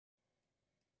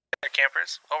There,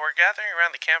 campers. While we're gathering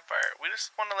around the campfire, we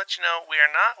just want to let you know we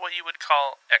are not what you would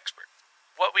call experts.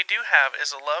 What we do have is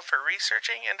a love for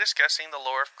researching and discussing the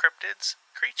lore of cryptids,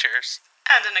 creatures,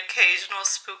 and an occasional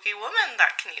spooky woman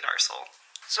that can eat our soul.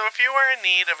 So if you are in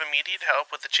need of immediate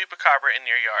help with the chupacabra in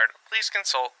your yard, please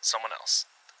consult someone else.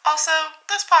 Also,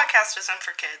 this podcast isn't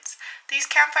for kids. These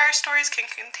campfire stories can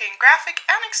contain graphic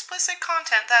and explicit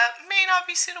content that may not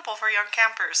be suitable for young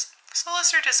campers, so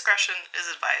listener discretion is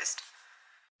advised.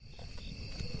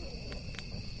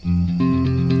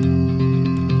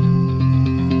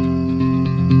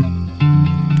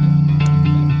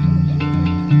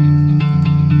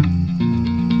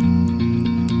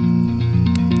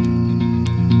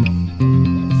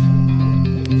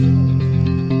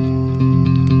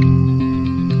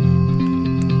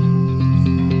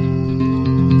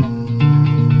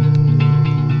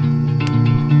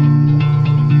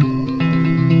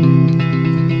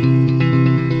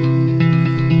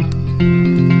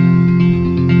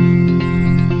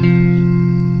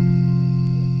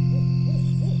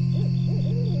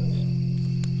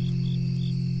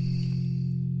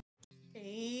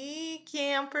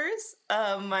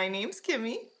 My name's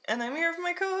Kimmy, and I'm here with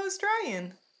my co-host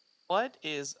Ryan. What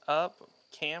is up,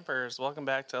 campers? Welcome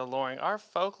back to Alluring, our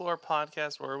folklore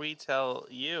podcast where we tell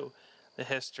you the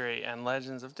history and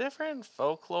legends of different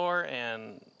folklore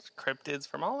and cryptids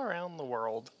from all around the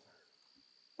world.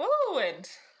 Whoa, and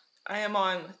I am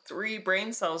on 3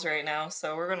 brain cells right now,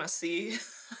 so we're gonna see.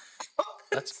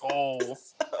 Let's go.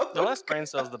 The less brain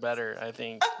cells, the better, I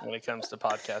think, when it comes to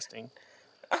podcasting.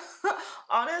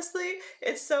 Honestly,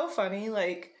 it's so funny,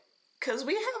 because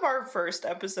we have our first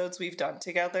episodes we've done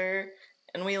together,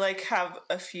 and we, have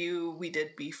a few we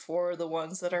did before the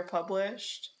ones that are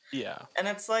published. Yeah. And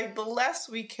it's the less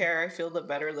we care, I feel, the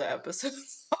better the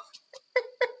episodes are.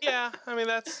 Yeah, I mean,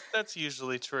 that's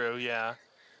usually true, yeah.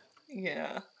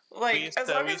 Yeah. We used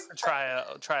to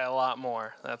try a lot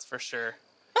more, that's for sure.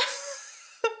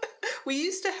 We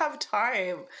used to have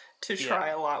time to try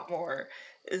a lot more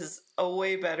is a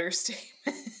way better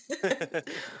statement.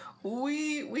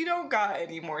 We don't got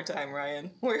any more time,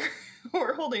 Ryan.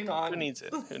 We're holding on. Who needs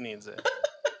it?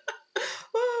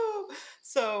 Woo!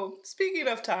 So, speaking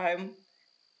of time,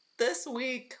 this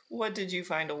week, what did you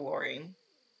find alluring?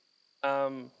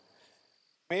 Me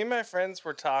and my friends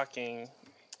were talking,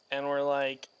 and we're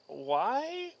like,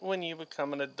 why, when you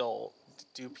become an adult,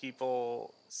 do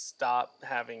people stop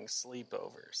having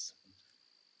sleepovers?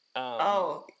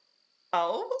 What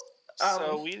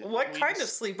kind of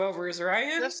sleepovers,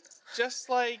 Ryan? Just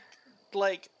like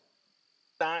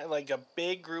not like a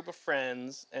big group of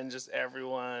friends, and just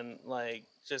everyone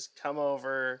just come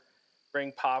over,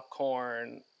 bring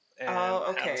popcorn, and have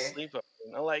a sleepover.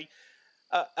 You know, like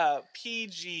a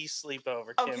PG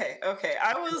sleepover. Kim. Okay.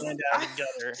 I was out of the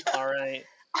gutter. All right.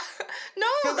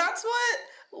 No, that's what.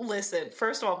 Listen,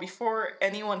 first of all, before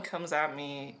anyone comes at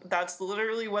me, that's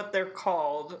literally what they're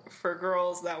called for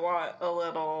girls that want a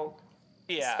little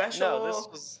special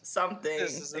something.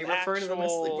 They refer to them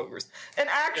as sleepovers. An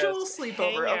actual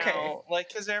sleepover, okay.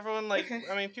 Because everyone,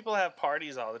 I mean, people have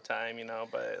parties all the time, you know,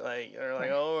 but, they're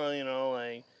like, oh, you know,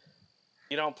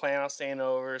 you don't plan on staying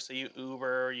over, so you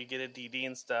Uber or you get a DD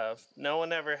and stuff. No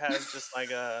one ever has just,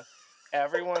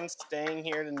 everyone's staying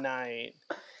here tonight.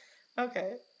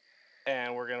 Okay.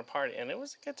 And we're going to party. And it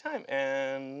was a good time.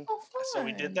 And so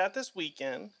we did that this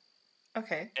weekend.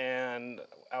 Okay. And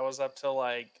I was up till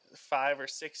 5 or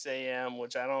 6 a.m.,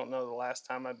 which I don't know the last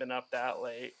time I've been up that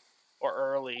late or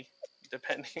early,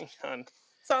 depending on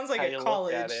sounds like how a you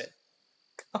college. look at it.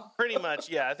 Pretty much,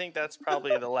 yeah. I think that's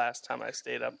probably the last time I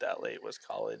stayed up that late was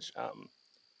college.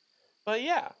 But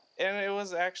yeah, and it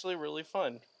was actually really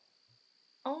fun.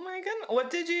 Oh my goodness. What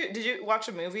did you watch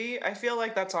a movie? I feel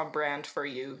like that's on brand for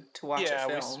you to watch a film.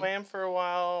 Yeah, we swam for a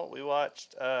while. We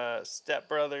watched Step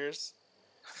Brothers.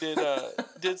 Did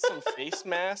some face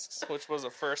masks, which was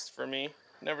a first for me.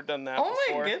 Never done that before.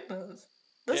 Oh my goodness.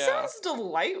 This sounds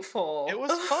delightful. It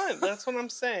was fun. That's what I'm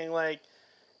saying.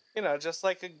 Just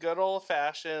like a good old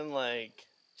fashioned,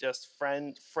 just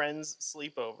friends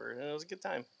sleepover. And it was a good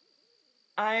time.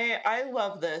 I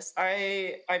love this.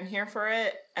 I'm here for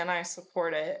it, and I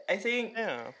support it. I think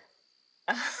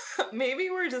maybe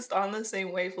we're just on the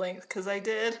same wavelength, because I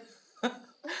did.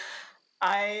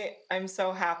 I'm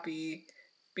so happy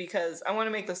because I want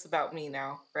to make this about me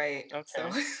now, right?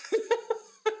 Okay.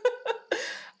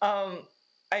 So,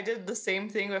 I did the same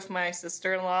thing with my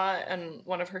sister-in-law and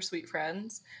one of her sweet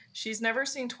friends. She's never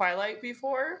seen Twilight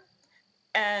before,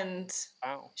 and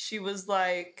she was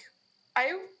like,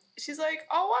 she's like,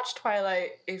 I'll watch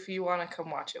Twilight if you want to come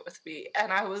watch it with me.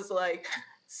 And I was like,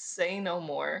 Say no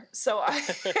more. So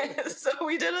so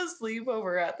we did a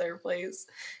sleepover at their place,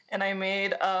 and I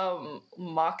made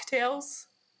mocktails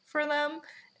for them,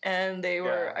 and they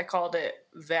were I called it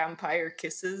vampire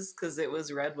kisses because it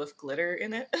was red with glitter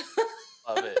in it.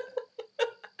 Love it.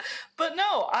 But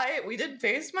no, we did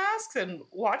face masks and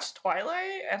watched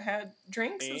Twilight and had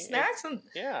drinks and snacks and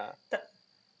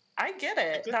I get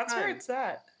it. That's where it's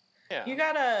at. Yeah. You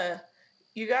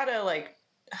gotta like,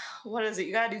 what is it?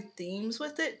 You gotta do themes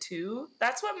with it too.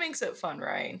 That's what makes it fun,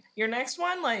 Ryan. Your next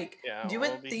one, like, do a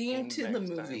theme to the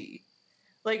movie. Time.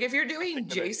 Like, if you're doing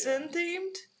Jason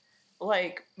themed,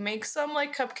 like, make some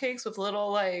like cupcakes with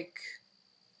little like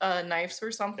knives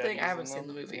or something. I haven't seen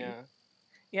the movie.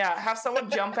 Yeah, have someone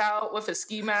jump out with a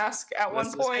ski mask at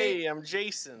one point. Hey, I'm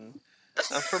Jason.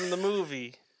 I'm from the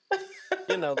movie.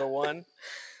 You know the one.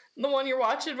 The one you're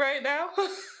watching right now?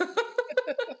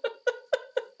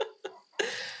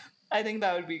 I think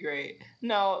that would be great.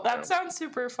 No, that sounds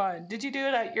super fun. Did you do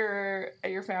it at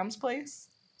your fam's place?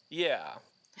 Yeah.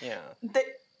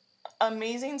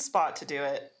 Amazing spot to do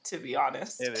it, to be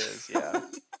honest. It is, yeah.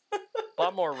 A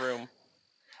lot more room.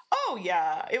 Oh,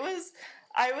 yeah.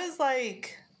 I was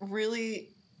like really,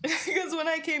 because when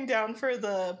I came down for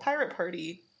the pirate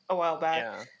party a while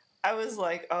back, I was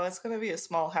like, oh, it's going to be a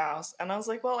small house. And I was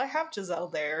like, well, I have Giselle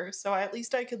there, so at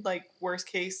least I could, like, worst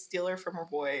case, steal her from her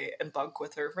boy and bunk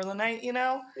with her for the night, you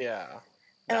know? Yeah.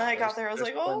 And I got there, I was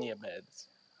like, oh. Plenty of beds.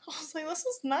 I was like, this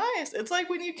is nice. It's like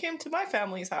when you came to my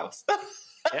family's house.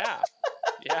 Yeah,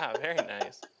 very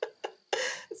nice.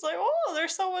 It's like, oh,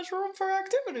 there's so much room for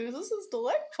activities. This is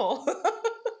delightful.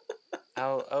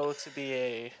 To be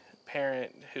a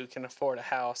parent who can afford a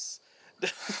house.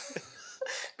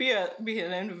 Be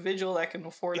an individual that can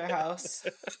afford a house.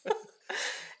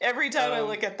 Every time I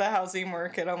look at the housing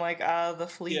market, I'm like, the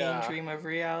fleeting dream of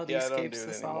reality escapes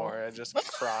us all. I just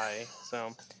cry.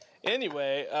 So,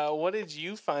 anyway, what did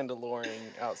you find alluring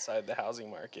outside the housing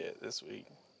market this week?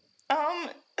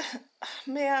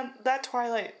 Man, the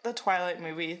Twilight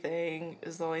movie thing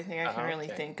is the only thing I can really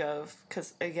think of.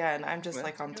 Because again, I'm just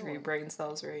like on 3 brain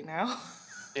cells right now.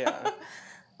 Yeah.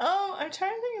 I'm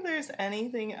trying to think if there's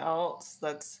anything else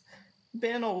that's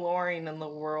been alluring in the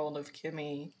world of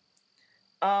Kimmy.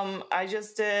 I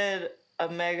just did a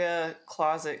mega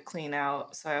closet clean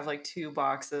out, so I have like 2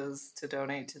 boxes to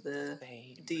donate to the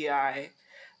DI.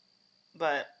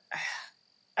 But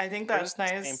I think that's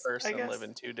nice. The same person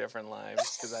living 2 different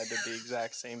lives because I did the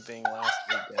exact same thing last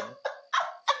weekend.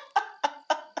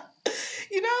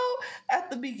 You know, at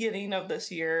the beginning of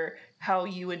this year, how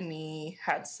you and me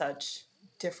had such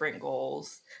different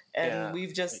goals, and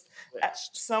we've just at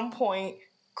some point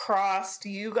crossed.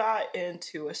 You got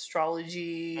into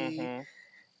astrology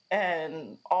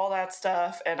and all that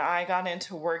stuff, and I got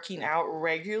into working out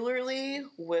regularly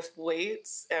with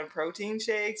weights and protein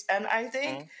shakes, and I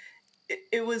think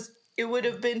it would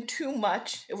have been too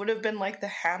much. It would have been like the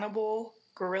Hannibal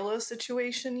gorilla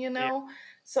situation, you know?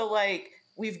 So like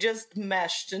we've just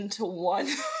meshed into one.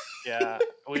 Yeah,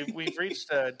 we've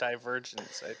reached a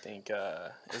divergence, I think,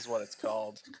 is what it's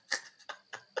called.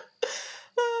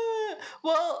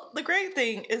 Well, the great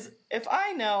thing is if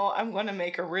I know I'm going to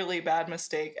make a really bad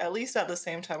mistake, at least at the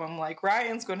same time, I'm like,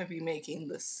 Ryan's going to be making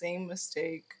the same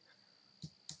mistake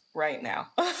right now.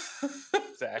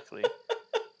 Exactly.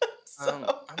 I'm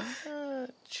going to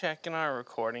check in our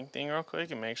recording thing real quick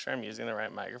and make sure I'm using the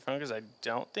right microphone because I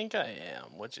don't think I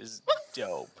am, which is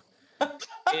dope.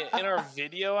 In our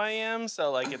video I am,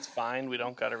 so like it's fine. We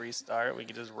don't got to restart. We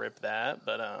can just rip that,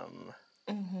 but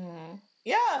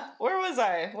Yeah, where was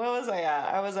I? What was I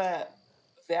at? I was at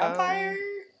vampire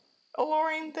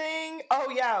alluring thing.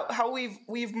 Oh yeah, how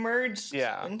we've merged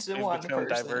into we've one become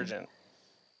person. Divergent.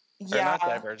 Yeah, or not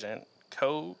divergent.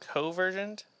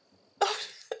 Convergent.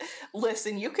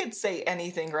 Listen, you could say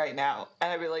anything right now,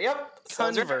 and I'd be like, "Yep,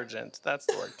 convergent." That's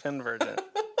the word, convergent.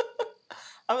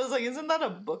 I was like, "Isn't that a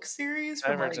book series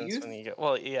from our youth?" When you go,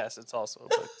 well, yes, it's also a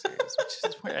book series,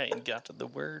 which is where I got the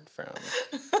word from.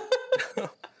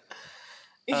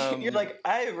 You're like,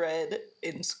 I read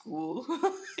in school.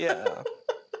 Yeah.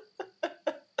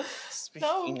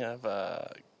 Speaking of,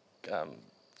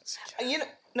 you know,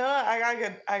 no,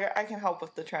 I can help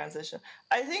with the transition.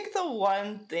 I think the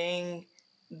one thing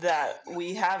that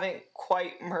we haven't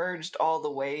quite merged all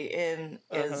the way in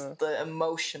is the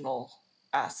emotional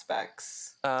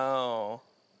aspects. Oh.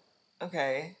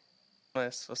 Okay. Am I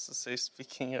supposed to say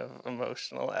speaking of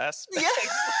emotional aspects?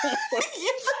 Yeah.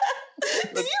 Yeah.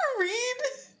 Do you read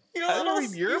I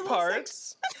read your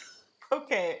parts.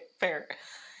 Okay, fair.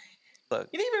 Look,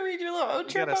 you didn't even read your little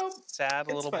outro. You got a sad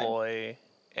little boy,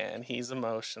 and he's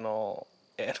emotional,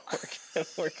 And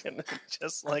we're gonna,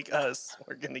 just like us,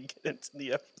 we're gonna get into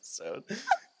the episode.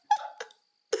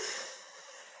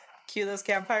 Cue those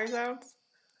campfire sounds.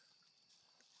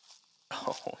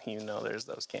 Oh, there's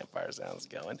those campfire sounds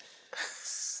going.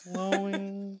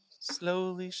 Slowly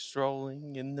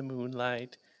strolling in the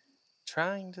moonlight,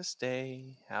 trying to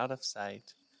stay out of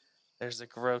sight. There's a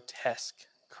grotesque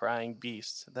crying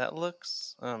beast that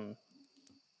looks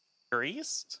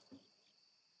greased.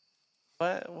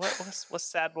 What's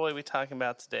sad boy we talking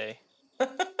about today?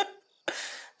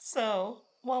 So,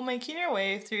 while making your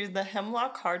way through the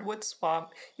hemlock hardwood swamp,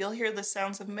 you'll hear the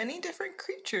sounds of many different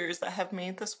creatures that have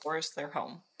made this forest their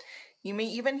home. You may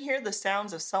even hear the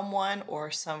sounds of someone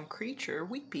or some creature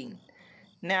weeping.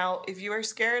 Now, if you are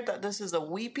scared that this is a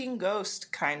weeping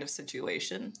ghost kind of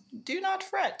situation, do not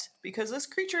fret, because this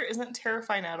creature isn't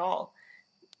terrifying at all.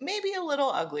 Maybe a little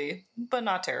ugly, but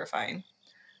not terrifying.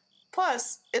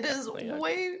 Plus, it is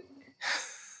way...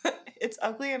 it's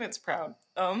ugly and it's proud.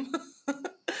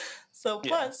 So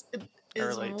plus, it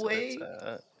is way...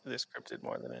 this cryptid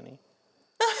more than any.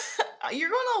 You're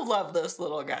gonna love this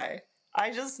little guy.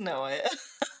 I just know it.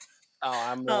 Oh,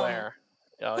 I'm aware.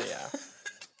 Oh, yeah.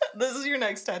 This is your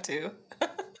next tattoo.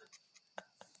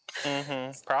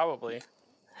 Probably.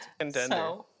 Contender.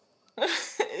 So,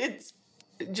 it's...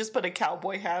 Just put a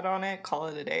cowboy hat on it, call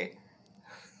it a day.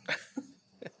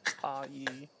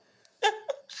 Ye.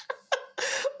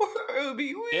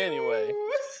 Anyway.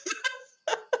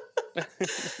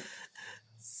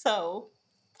 So,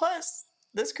 plus,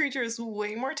 this creature is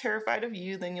way more terrified of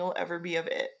you than you'll ever be of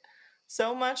it.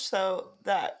 So much so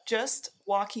that just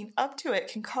walking up to it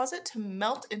can cause it to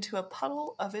melt into a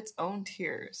puddle of its own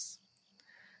tears.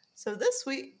 So this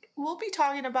week, we'll be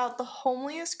talking about the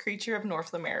homeliest creature of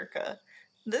North America.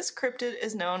 This cryptid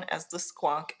is known as the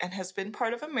Squonk and has been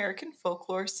part of American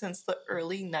folklore since the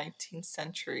early 19th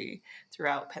century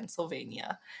throughout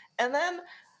Pennsylvania. And then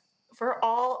for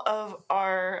all of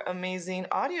our amazing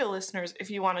audio listeners, if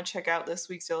you want to check out this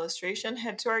week's illustration,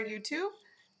 head to our YouTube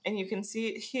and you can see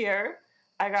it here.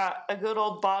 I got a good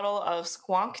old bottle of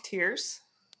Squonk tears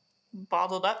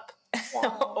bottled up.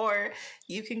 Wow. Or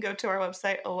you can go to our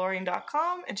website,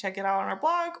 alluring.com, and check it out on our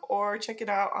blog or check it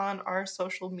out on our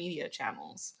social media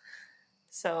channels.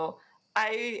 So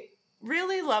I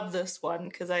really love this one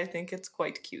because I think it's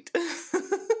quite cute.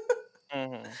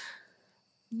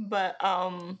 But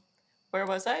where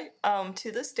was I?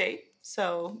 To this day,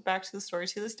 so back to the story,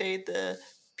 to this day, the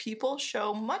people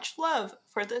show much love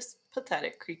for this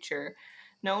pathetic creature,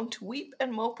 known to weep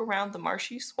and mope around the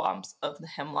marshy swamps of the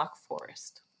hemlock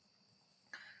forest.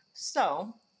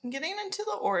 So, getting into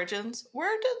the origins,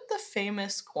 where did the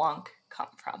famous Squonk come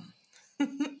from?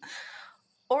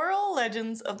 Oral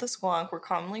legends of the Squonk were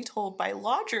commonly told by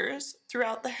lodgers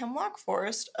throughout the hemlock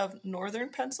forest of northern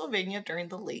Pennsylvania during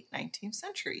the late 19th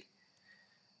century.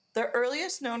 The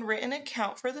earliest known written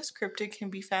account for this cryptid can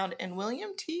be found in William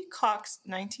T. Cox's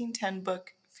 1910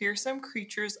 book, Fearsome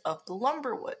Creatures of the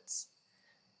Lumberwoods.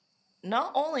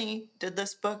 Not only did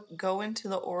this book go into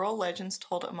the oral legends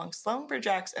told amongst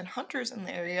lumberjacks and hunters in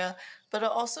the area, but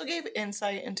it also gave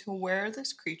insight into where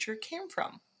this creature came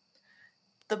from.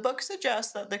 The book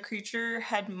suggests that the creature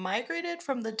had migrated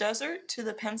from the desert to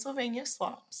the Pennsylvania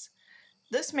swamps.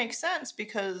 This makes sense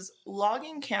because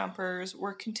logging campers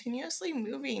were continuously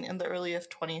moving in the early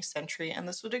 20th century, and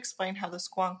this would explain how the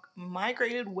Squonk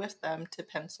migrated with them to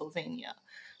Pennsylvania.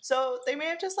 So they may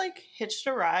have just hitched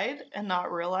a ride and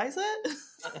not realize it,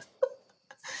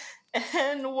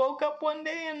 and woke up one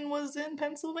day and was in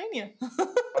Pennsylvania.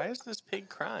 Why is this pig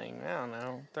crying? I don't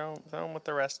know. Throw him with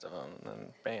the rest of them, and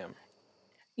then bam.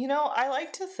 I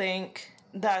like to think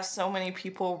that so many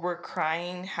people were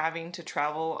crying having to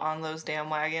travel on those damn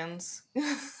wagons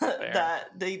that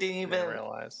they didn't even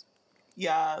realize.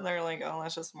 Yeah, they're like, oh,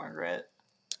 that's just Margaret.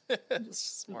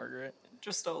 Just Margaret.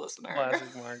 Just a listener.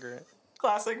 Classic Margaret.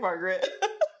 Classic Margaret.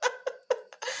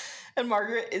 And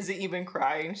Margaret isn't even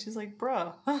crying. She's like,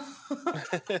 bruh.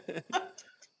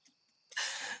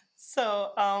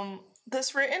 So,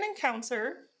 this written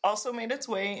encounter also made its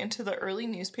way into the early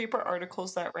newspaper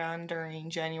articles that ran during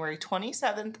January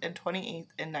 27th and 28th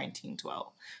in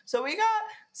 1912. So we got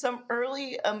some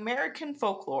early American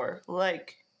folklore,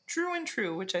 like True and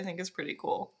True, which I think is pretty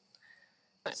cool.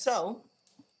 Nice. So,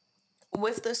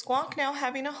 with the Squonk now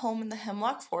having a home in the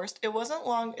hemlock forest, it wasn't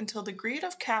long until the greed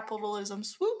of capitalism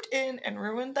swooped in and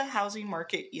ruined the housing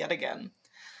market yet again.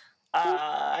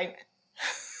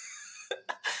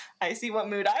 I see what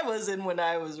mood I was in when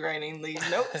I was writing these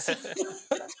notes.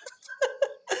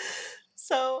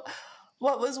 So,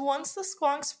 what was once the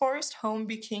Squonk's forest home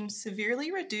became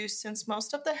severely reduced since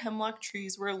most of the hemlock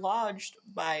trees were lodged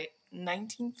by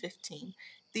 1915,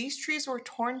 these trees were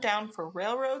torn down for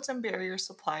railroads and barrier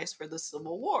supplies for the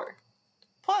Civil War.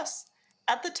 Plus,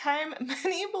 at the time,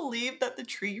 many believed that the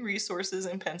tree resources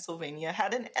in Pennsylvania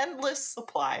had an endless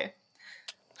supply.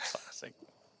 Classic.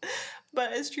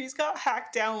 But as trees got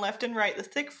hacked down left and right, the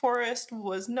thick forest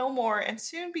was no more and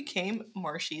soon became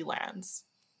marshy lands.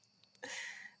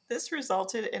 This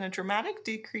resulted in a dramatic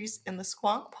decrease in the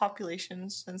squonk population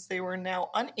since they were now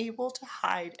unable to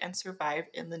hide and survive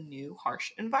in the new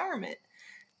harsh environment.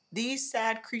 These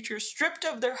sad creatures, stripped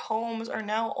of their homes, are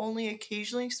now only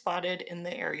occasionally spotted in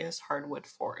the area's hardwood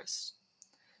forests.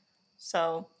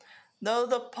 So, though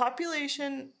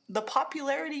the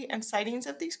popularity and sightings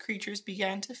of these creatures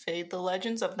began to fade, the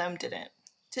legends of them didn't.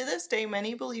 To this day,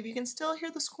 many believe you can still hear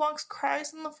the squonk's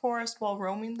cries in the forest while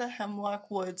roaming the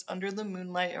hemlock woods under the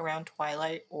moonlight around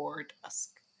twilight or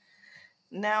dusk.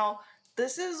 Now,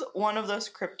 this is one of those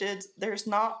cryptids. There's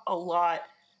not a lot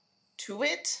to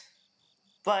it,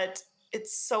 but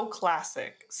it's so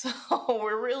classic. So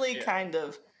we're really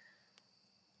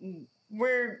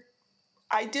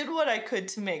I did what I could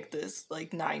to make this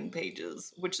like 9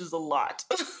 pages, which is a lot.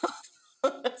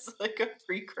 It's like a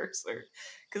precursor,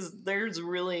 because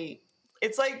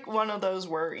it's like one of those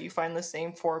where you find the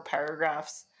same 4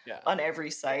 paragraphs on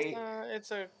every site.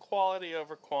 It's a quality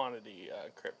over quantity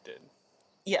cryptid.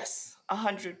 Yes,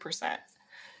 100%.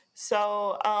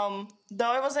 So,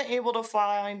 though I wasn't able to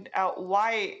find out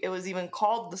why it was even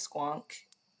called the squonk,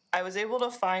 I was able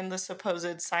to find the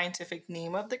supposed scientific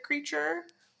name of the creature,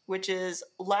 which is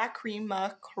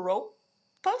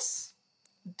Lacrimacropus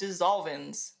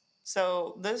dissolvens.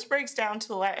 So this breaks down to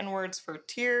the Latin words for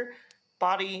tear,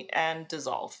 body, and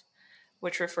dissolve,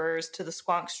 which refers to the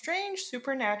squonk's strange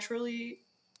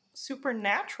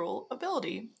supernatural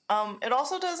ability. It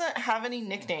also doesn't have any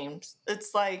nicknames.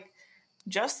 It's like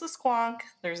just the squonk.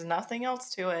 There's nothing else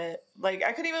to it. Like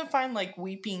I could even find like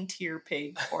weeping tear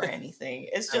pig or anything.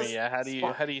 It's just how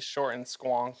do you shorten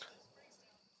squonk?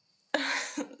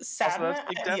 Sadman,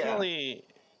 it definitely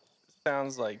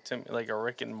sounds like to me like a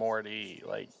Rick and Morty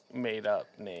like made up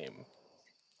name.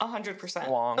 100%.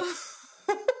 Squonk.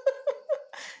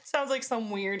 Sounds like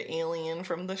some weird alien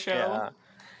from the show.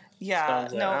 Yeah.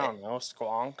 No, I don't know.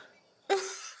 Squonk.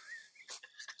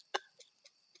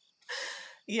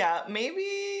 Yeah,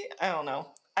 maybe I don't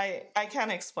know. I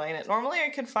can't explain it. Normally I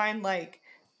can find like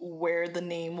where the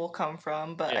name will come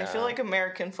from, but I feel like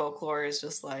American folklore is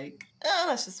just like,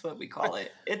 that's just what we call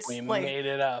it. It's we like, made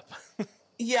it up.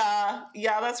 yeah,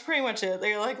 that's pretty much it.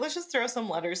 They're like, let's just throw some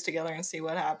letters together and see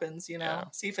what happens,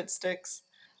 see if it sticks.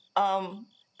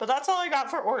 But that's all I got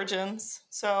for origins.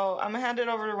 So I'm gonna hand it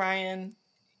over to Ryan.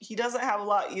 He doesn't have a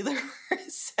lot either for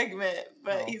his segment,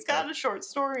 but he's got a short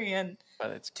story and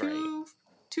but it's great.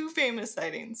 Two famous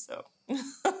sightings, so.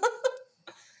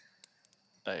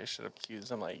 I should have cued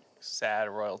some like sad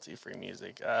royalty-free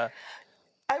music. I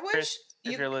wish Chris,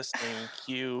 if you're listening,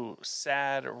 cue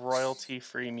sad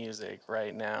royalty-free music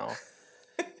right now.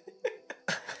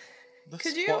 The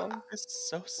squonk is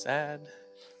so sad.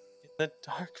 In the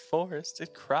dark forest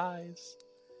it cries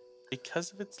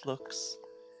because of its looks.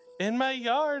 In my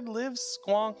yard lives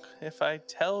Squonk. If I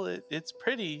tell it it's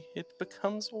pretty, it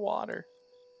becomes water.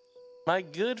 My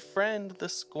good friend the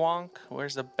Squonk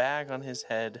wears a bag on his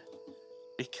head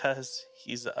because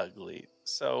he's ugly.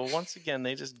 So once again,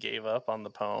 they just gave up on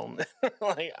the poem.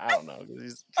 Like, I don't know,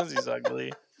 because he's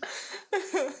ugly.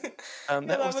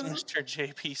 That was Mr.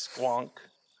 J.P. Squonk.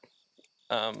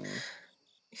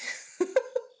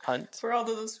 Hunt. For all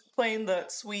those playing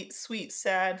that sweet, sweet,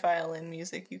 sad violin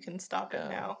music, you can stop it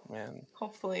now. Man.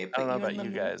 Hopefully, I don't know about you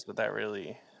guys, but that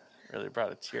really, really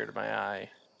brought a tear to my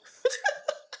eye.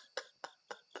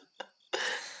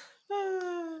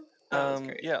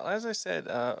 Yeah, as I said,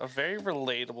 a very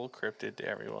relatable cryptid to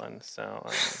everyone. So,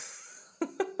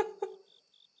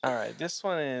 all right, this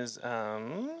one is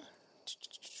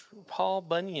Paul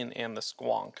Bunyan and the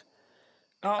Squonk.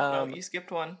 Oh no, you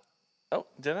skipped one. Oh,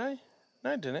 did I?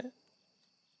 No, I didn't.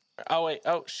 Oh wait.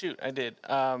 Oh shoot, I did.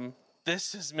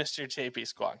 This is Mr.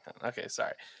 JP Squonk. Okay,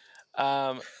 sorry.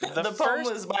 The poem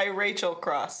was by Rachel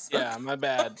Cross. Yeah, my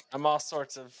bad. I'm all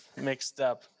sorts of mixed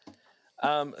up.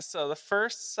 So the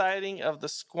first sighting of the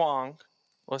squonk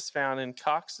was found in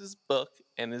Cox's book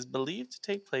and is believed to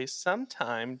take place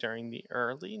sometime during the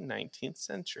early 19th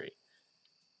century.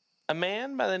 A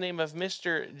man by the name of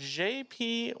Mr.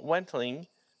 J.P. Wentling,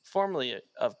 formerly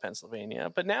of Pennsylvania,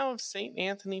 but now of St.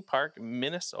 Anthony Park,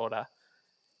 Minnesota,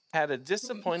 had a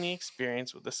disappointing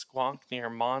experience with the squonk near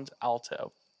Mont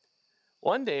Alto.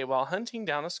 One day, while hunting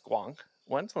down a squonk,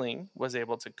 Wentling was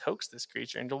able to coax this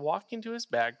creature into walking to his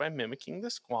bag by mimicking the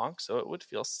squonk so it would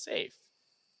feel safe.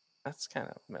 That's kind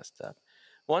of messed up.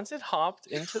 Once it hopped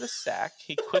into the sack,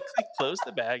 he quickly closed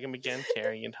the bag and began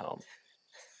carrying it home.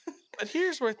 But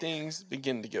here's where things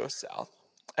begin to go south.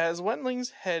 As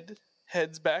Wendling's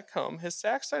heads back home, his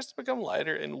sack starts to become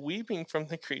lighter and weeping from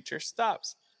the creature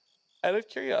stops. Out of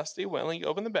curiosity, Wendling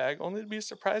opened the bag only to be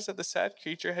surprised that the sad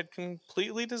creature had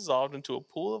completely dissolved into a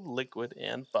pool of liquid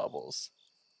and bubbles.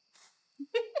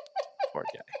 Poor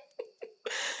guy.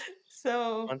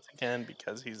 So once again,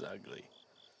 because he's ugly.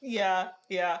 Yeah.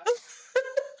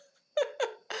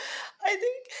 I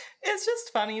think it's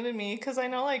just funny to me because I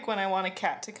know, like, when I want a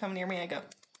cat to come near me, I go,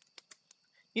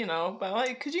 but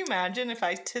like, could you imagine if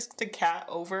I tisked a cat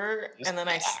over and then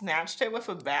I snatched it with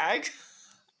a bag?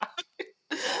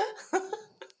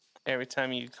 Every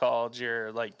time you called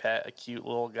your pet a cute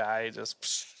little guy,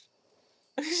 just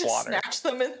water. Snatch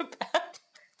them in the bag.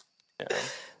 Yeah.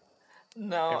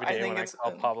 No, Every day I think when it's I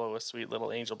call Pablo a sweet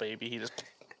little angel baby, he just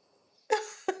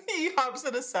he hops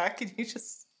in a sack and you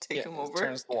just take him over.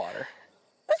 Turns the water.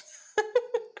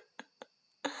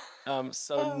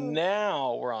 So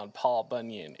now we're on Paul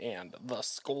Bunyan and the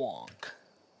Squonk.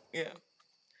 Yeah.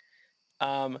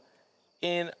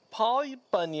 In Paul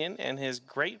Bunyan and his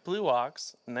Great Blue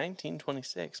Ox,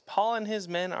 1926, Paul and his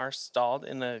men are stalled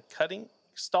in cutting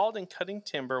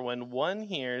timber when one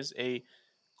hears a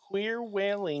queer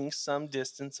wailing some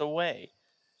distance away.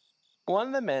 One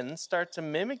of the men starts to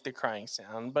mimic the crying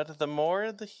sound, but the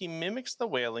more he mimics the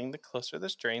wailing, the closer the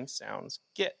strange sounds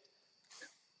get.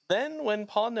 Then, when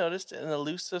Paul noticed an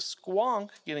elusive squonk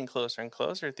getting closer and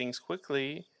closer, thinking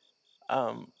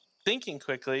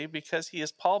quickly, because he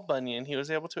is Paul Bunyan, he was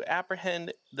able to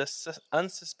apprehend the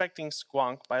unsuspecting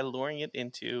squonk by luring it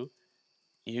into,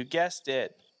 you guessed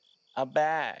it, a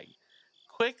bag.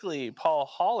 Quickly, Paul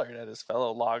hollered at his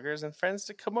fellow loggers and friends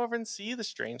to come over and see the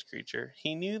strange creature.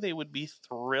 He knew they would be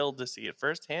thrilled to see it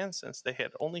firsthand since they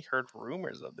had only heard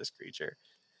rumors of this creature.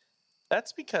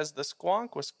 That's because the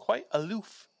squonk was quite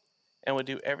aloof and would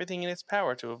do everything in its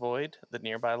power to avoid the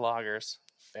nearby loggers.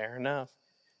 Fair enough.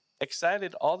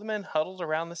 Excited, all the men huddled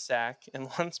around the sack, and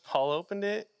once Paul opened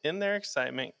it, in their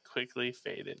excitement, quickly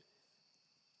faded.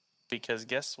 Because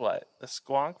guess what? The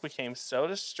squonk became so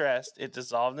distressed it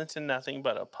dissolved into nothing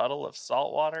but a puddle of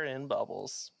salt water and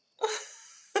bubbles.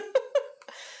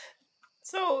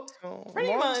 So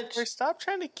pretty much, story, stop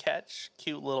trying to catch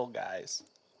cute little guys.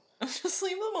 Just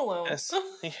leave them alone. Just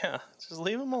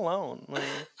leave them alone.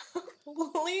 Leave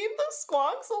the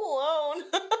squonks alone.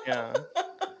 Yeah.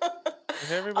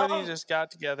 If everybody just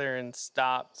got together and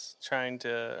stopped trying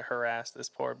to harass this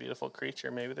poor, beautiful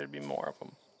creature, maybe there'd be more of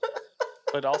them.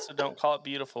 But also don't call it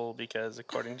beautiful because,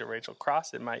 according to Rachel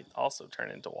Cross, it might also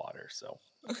turn into water. So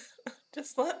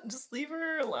just leave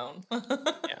her alone.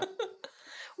 Yeah.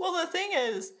 Well, the thing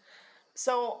is,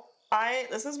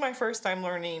 this is my first time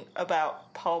learning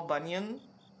about Paul Bunyan,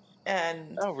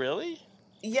 and oh really?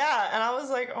 Yeah, and I was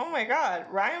like, oh my god,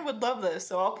 Ryan would love this,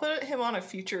 so I'll put him on a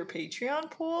future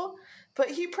Patreon pool. But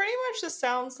he pretty much just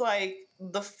sounds like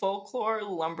the folklore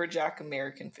lumberjack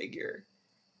American figure.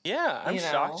 Yeah, I'm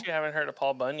shocked you haven't heard of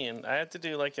Paul Bunyan. I had to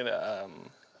do like a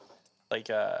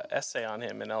essay on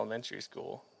him in elementary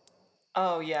school.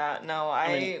 Oh yeah, no,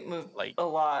 I moved a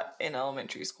lot in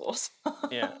elementary schools.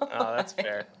 Yeah, oh, that's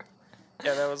fair.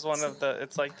 Yeah, that was one of the.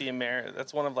 It's like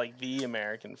that's one of the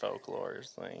American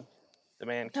folklores. Like the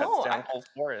man cuts down whole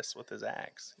forests with his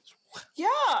axe. Yeah,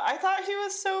 I thought he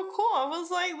was so cool. I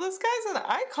was like, this guy's an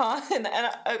icon, and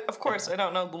of course, I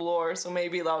don't know the lore, so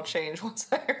maybe that'll change once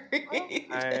I read.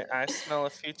 I smell a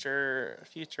future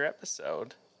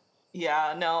episode.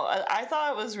 Yeah, no, I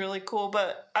thought it was really cool,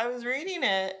 but I was reading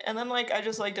it, and then I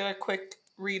just did a quick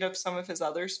read of some of his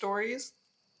other stories,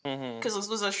 because this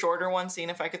was a shorter one, seeing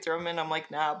if I could throw him in. I'm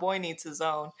like, nah, boy needs his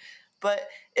own. But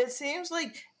it seems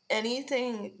like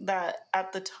anything that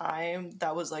at the time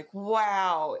that was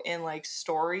wow in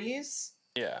stories,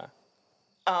 yeah,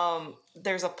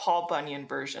 there's a Paul Bunyan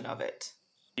version of it.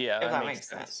 Yeah, if that makes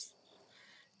sense.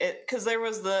 Because there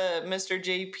was the Mr.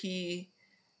 JP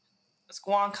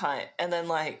Squonk Hunt, and then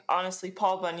honestly,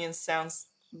 Paul Bunyan sounds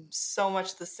so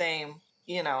much the same,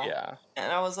 Yeah,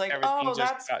 and I was like, everything oh, just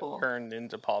that's got cool. turned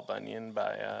into Paul Bunyan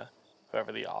by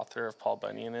whoever the author of Paul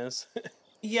Bunyan is.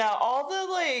 Yeah, all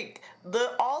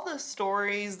the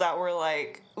stories that were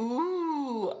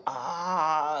ooh,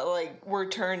 were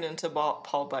turned into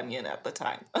Paul Bunyan at the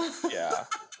time. Yeah.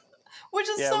 Which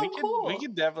is so cool. We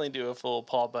could definitely do a full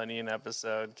Paul Bunyan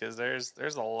episode because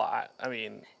there's a lot. I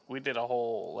mean, we did a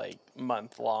whole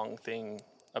month-long thing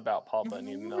about Paul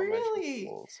Bunyan in elementary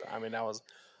school. So, I mean, that was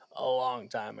a long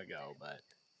time ago, but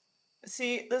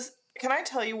see, can I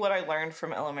tell you what I learned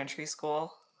from elementary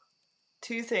school?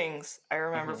 Two things I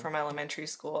remember from elementary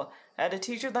school. I had a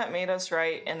teacher that made us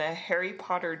write in a Harry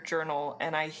Potter journal,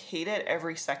 and I hated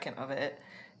every second of it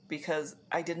because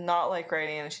I did not like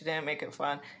writing and she didn't make it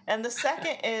fun. And the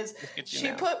second is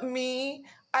she put me,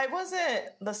 I wasn't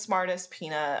the smartest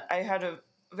peanut. I had a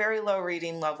very low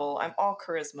reading level. I'm all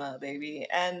charisma, baby.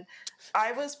 And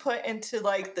I was put into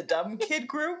like the dumb kid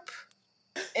group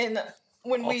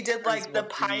when we did like the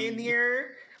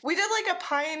pioneer. We did like a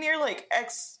pioneer like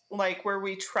where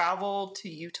we traveled to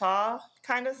Utah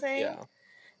kind of thing. Yeah.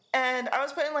 And I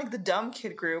was put in like the dumb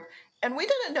kid group, and we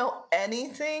didn't know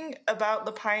anything about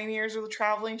the pioneers or the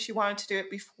traveling. She wanted to do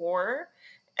it before,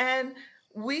 and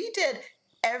we did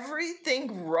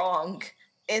everything wrong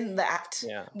in that.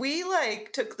 Yeah. We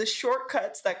like took the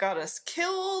shortcuts that got us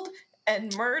killed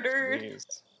and murdered.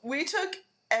 Jeez. We took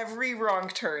every wrong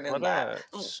turn in that.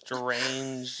 What a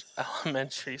strange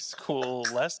elementary school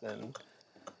lesson.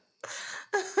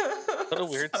 What a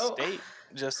weird state,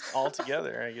 just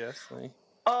altogether, I guess. Like.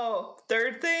 Oh,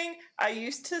 third thing, I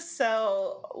used to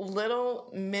sell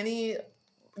little mini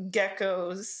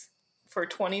geckos for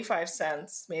 25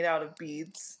 cents made out of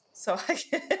beads. So I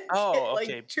could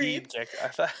okay, bead gecko. I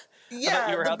thought you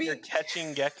were out there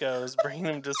catching geckos, bringing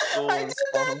them to school and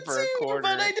selling them for a quarter.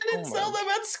 But I didn't sell them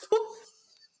at school.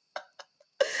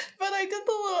 But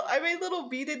I made little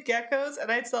beaded geckos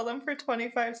and I'd sell them for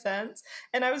 25 cents.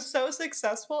 And I was so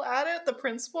successful at it, the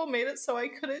principal made it so I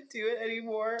couldn't do it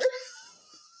anymore.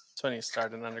 That's when you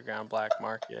start an underground black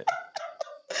market.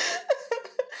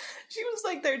 She was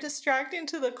like, they're distracting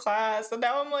to the class. And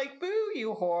now I'm like, boo,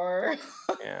 you whore.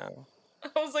 Yeah.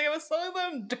 I was like, I was selling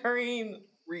them during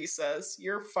recess.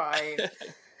 You're fine.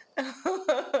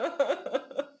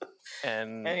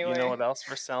 And anyway. You know what else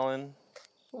we're selling?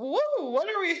 Woo! What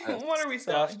are we selling?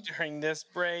 Stuff during this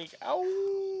break. Ow!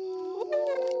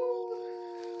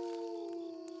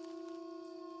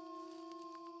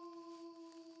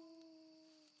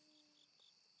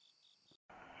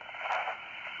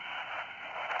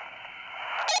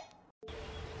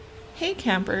 Hey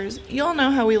campers, you all know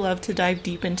how we love to dive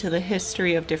deep into the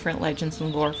history of different legends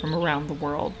and lore from around the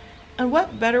world. And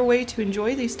what better way to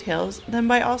enjoy these tales than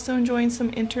by also enjoying some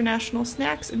international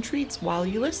snacks and treats while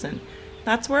you listen?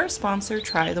 That's where our sponsor,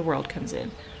 Try the World, comes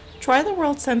in. Try the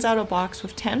World sends out a box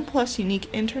with 10 plus unique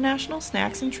international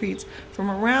snacks and treats from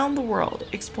around the world,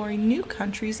 exploring new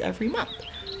countries every month,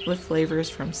 with flavors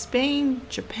from Spain,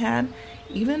 Japan,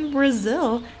 even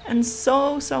Brazil, and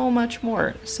so much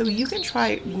more, so you can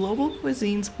try global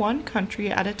cuisines one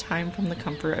country at a time from the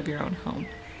comfort of your own home.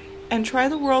 And Try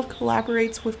the World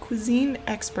collaborates with cuisine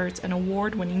experts and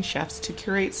award-winning chefs to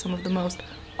curate some of the most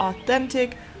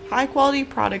authentic, high-quality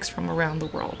products from around the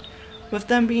world. With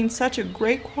them being such a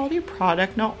great quality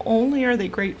product, not only are they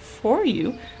great for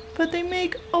you, but they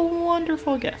make a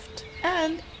wonderful gift.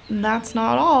 And that's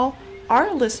not all.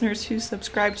 Our listeners who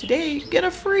subscribe today get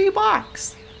a free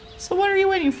box. So what are you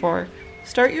waiting for?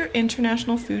 Start your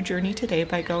international food journey today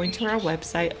by going to our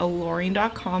website,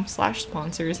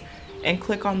 alluring.com/sponsors, and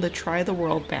click on the Try the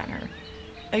World banner.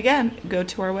 Again, go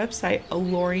to our website,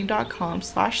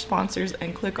 alluring.com/sponsors,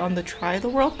 and click on the Try the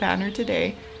World banner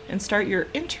today and start your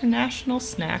international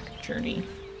snack journey.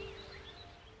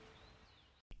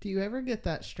 Do you ever get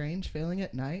that strange feeling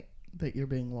at night that you're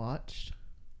being watched?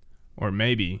 Or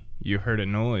maybe you heard a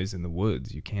noise in the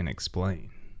woods you can't explain.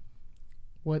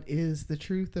 What is the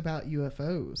truth about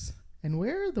UFOs? And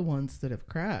where are the ones that have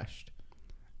crashed?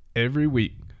 Every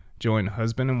week, join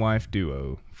husband and wife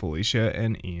duo, Felicia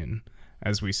and Ian,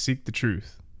 as we seek the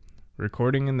truth.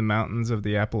 Recording in the mountains of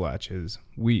the Appalachians,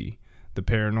 we, the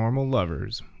paranormal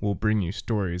lovers, will bring you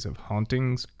stories of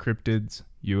hauntings, cryptids,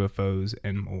 UFOs,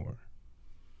 and more.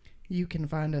 You can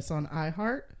find us on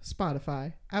iHeart,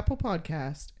 Spotify, Apple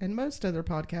Podcast, and most other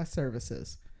podcast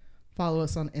services. Follow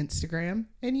us on Instagram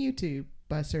and YouTube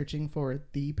by searching for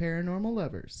The Paranormal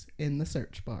Lovers in the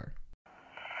search bar.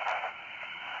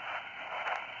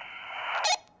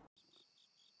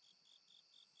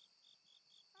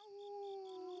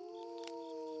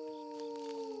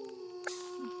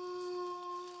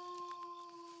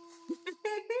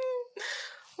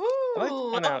 I'd like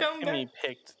to point out, Kimmy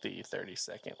picked the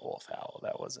 30-second wolf howl.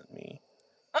 That wasn't me.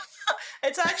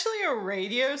 It's actually a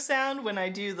radio sound when I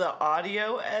do the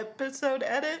audio episode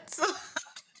edits.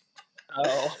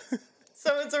 Oh.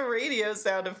 So it's a radio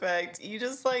sound effect. You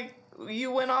just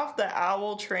you went off the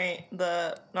owl train,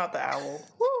 not the owl,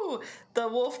 the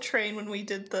wolf train when we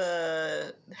did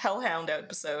the Hellhound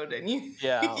episode, and you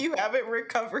haven't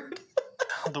recovered.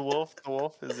 The wolf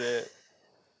is it.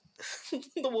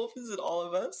 The wolf is in all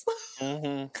of us.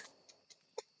 Mm-hmm.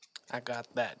 I got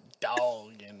that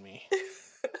dog in me.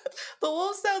 The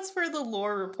wolf sounds for the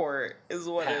lore report is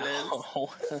what it is.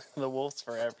 The wolf's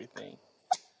for everything.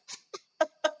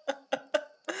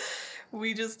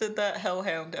 We just did that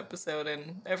Hellhound episode,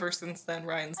 and ever since then,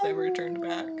 Ryan's never turned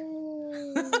back.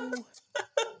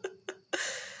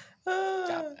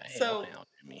 So,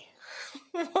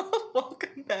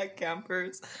 welcome back,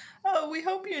 campers. We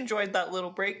hope you enjoyed that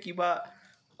little break. You bought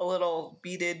a little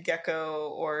beaded gecko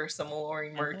or some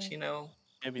alluring merch, you know.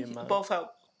 Maybe a mug. Both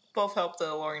help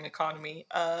the alluring economy.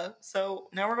 So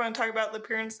now we're going to talk about the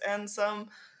appearance and some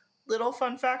little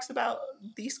fun facts about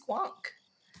the Squonk.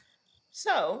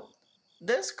 So,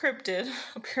 this cryptid,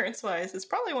 appearance-wise, is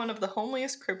probably one of the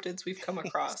homeliest cryptids we've come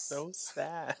across. So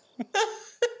sad.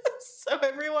 So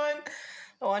everyone,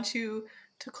 I want you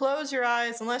to close your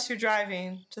eyes unless you're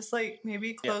driving. Just like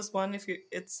maybe close one if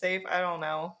it's safe. I don't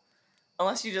know.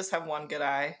 Unless you just have one good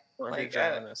eye. Or if like, you're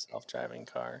driving a self-driving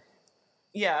car.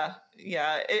 Yeah.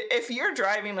 If you're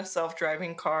driving a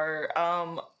self-driving car,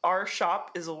 our shop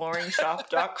is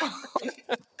alluringshop.com.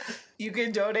 You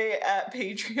can donate at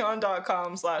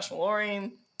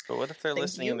patreon.com/alluring. But what if they're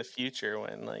listening in the future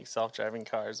when like self-driving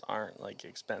cars aren't like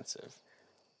expensive?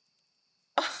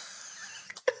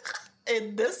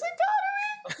 In this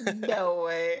economy? No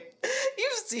way.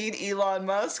 You've seen Elon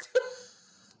Musk.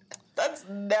 That's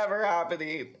never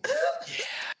happening. Yeah.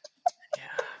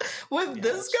 With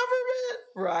this government,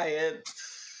 Ryan.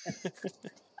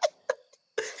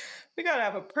 We gotta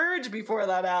have a purge before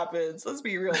that happens. Let's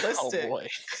be realistic. Oh boy.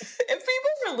 If people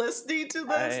were listening to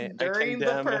this during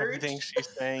the purge, everything she's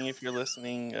saying. If you're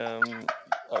listening,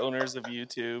 owners of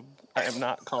YouTube, I am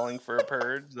not calling for a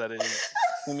purge. That is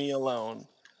me alone.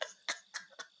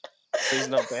 Please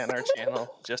don't ban our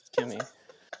channel. Just Kimmy.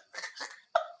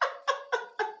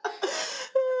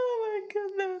 Oh my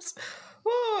goodness.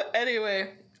 Whoa.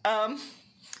 Anyway,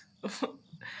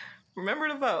 remember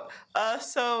to vote.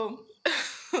 So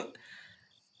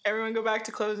everyone go back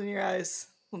to closing your eyes.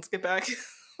 Let's get back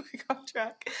on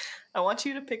track. I want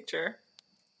you to picture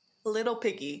little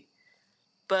piggy,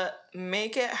 but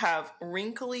make it have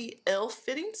wrinkly,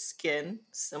 ill-fitting skin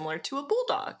similar to a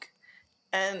bulldog.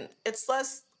 And it's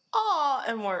less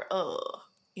and more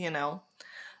you know.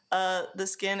 The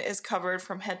skin is covered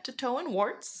from head to toe in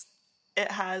warts. It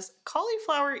has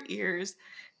cauliflower ears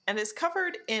and is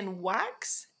covered in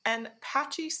wax and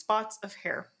patchy spots of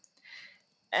hair.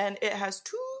 And it has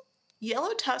 2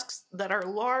 yellow tusks that are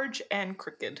large and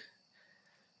crooked.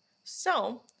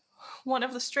 So, one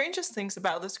of the strangest things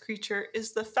about this creature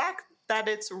is the fact that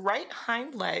its right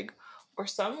hind leg, or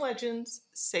some legends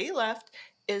say left,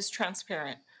 is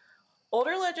transparent.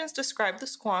 Older legends describe the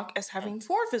Squonk as having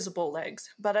 4 visible legs,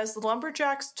 but as the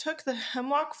lumberjacks took the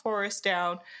hemlock forest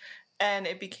down and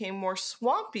it became more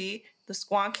swampy, the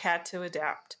Squonk had to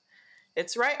adapt.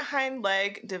 Its right hind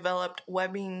leg developed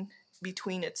webbing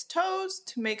between its toes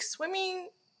to make swimming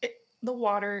the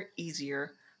water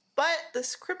easier. But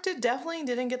this cryptid definitely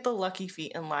didn't get the lucky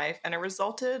feat in life, and it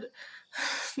resulted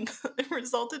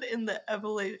in the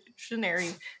evolutionary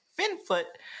fin foot.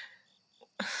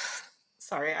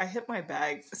 Sorry, I hit my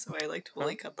bag, so I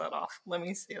totally cut that off. Let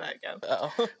me say that again.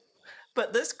 Oh.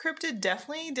 But this cryptid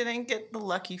definitely didn't get the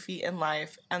lucky feat in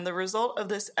life, and the result of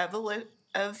this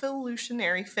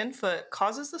evolutionary fin foot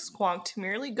causes the Squonk to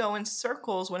merely go in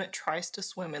circles when it tries to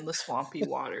swim in the swampy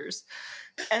waters.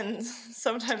 And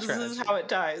sometimes this is how it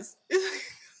dies.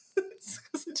 It's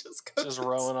because it just goes... Just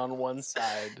rowing on one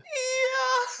side.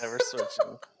 Yeah. Never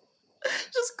switching.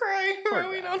 Just crying,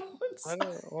 rowing on one side.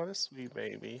 What a sweet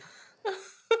baby.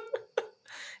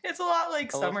 It's a lot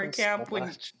like summer camp so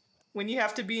when you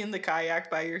have to be in the kayak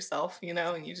by yourself, you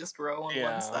know, and you just row on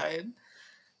one side.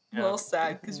 I'm a little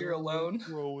sad because you're alone.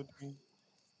 Row with me.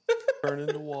 Burn in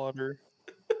the water.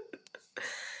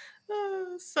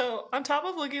 So, on top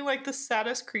of looking like the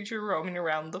saddest creature roaming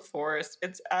around the forest,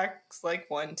 it acts like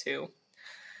one too.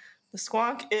 The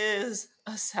Squonk is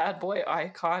a sad boy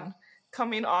icon,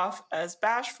 coming off as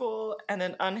bashful and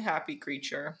an unhappy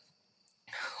creature.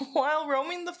 While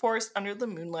roaming the forest under the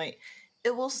moonlight,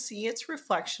 it will see its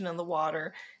reflection in the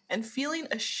water, and feeling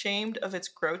ashamed of its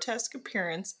grotesque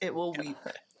appearance, it will weep.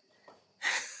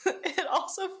 It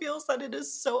also feels that it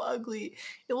is so ugly,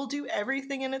 it will do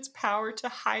everything in its power to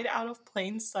hide out of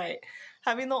plain sight,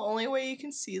 having the only way you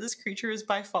can see this creature is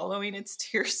by following its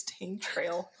tear-stained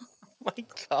trail. Oh my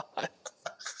god.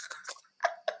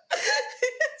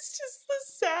 It's just the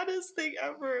saddest thing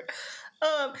ever.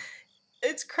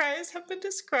 Its cries have been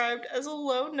described as a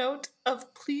low note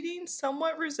of pleading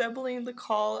somewhat resembling the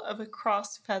call of a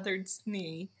cross-feathered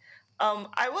snee.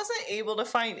 I wasn't able to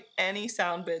find any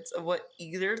sound bits of what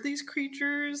either of these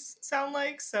creatures sound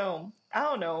like, so I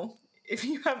don't know. if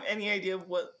you have any idea of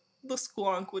what the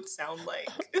squonk would sound like.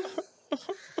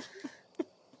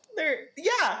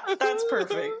 That's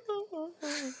perfect.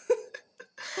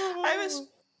 I was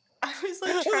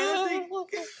like trying to think.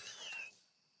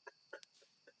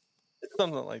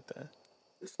 Something like that.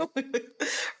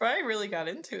 Ryan really got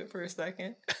into it for a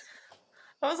second.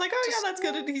 I was like, oh yeah, that's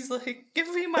good. And he's like, give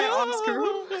me my Oscar.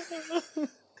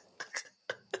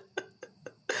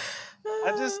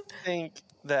 I just think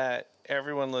that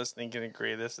everyone listening can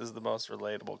agree this is the most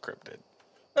relatable cryptid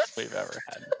we've ever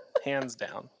had. Hands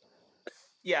down.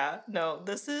 Yeah, no,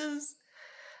 this is...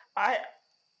 I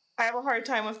have a hard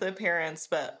time with the appearance,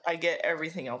 but I get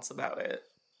everything else about it.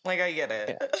 Like, I get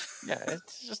it. Yeah,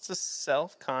 it's just a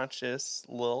self-conscious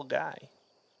little guy.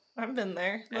 I've been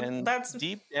there. And that's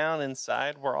deep down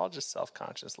inside, we're all just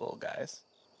self-conscious little guys.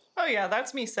 Oh yeah,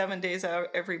 that's me 7 days out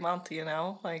every month, you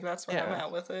know? Like, that's where I'm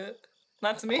at with it.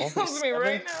 That's me. That's me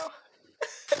right now.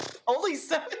 Only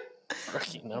 7?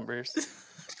 Rookie numbers.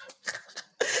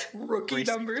 Rookie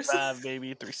numbers. 365,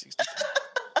 baby, 365.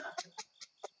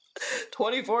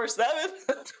 24/7.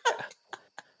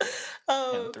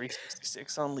 And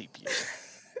 366 on leap year.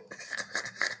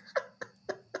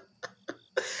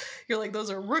 You're like, those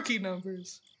are rookie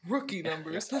numbers. Rookie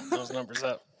numbers. Yeah, those numbers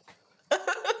up.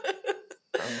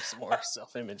 Some more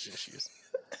self-image issues.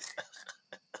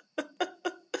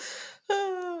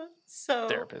 So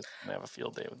therapist gonna have a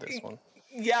field day with this one.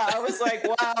 Yeah, I was like,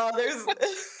 wow, there's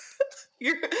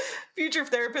your future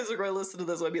therapists are going to listen to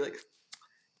this one and be like,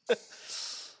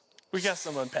 we got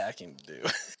some unpacking to do.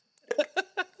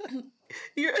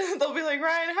 They'll be like,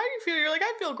 Ryan, how do you feel? You're like,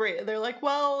 I feel great. And they're like,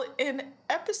 well, in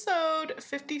episode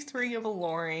 53 of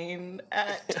Alluring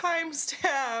at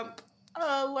timestamp,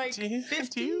 like, do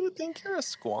you think you're a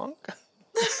squonk?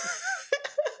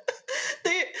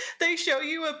 They show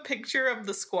you a picture of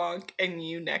the squonk and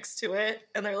you next to it,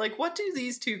 and they're like, what do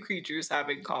these two creatures have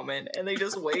in common? And they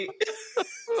just wait.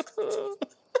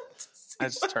 I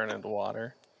just turn into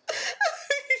water. You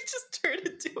just turn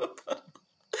into a puddle.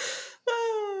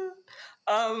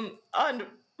 On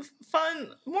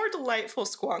fun, more delightful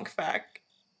squonk fact,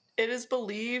 it is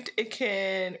believed it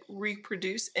can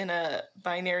reproduce in a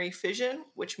binary fission,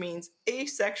 which means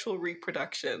asexual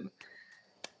reproduction.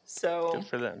 So good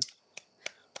for them.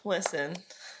 Listen,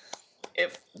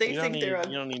 if they think they're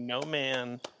you don't need no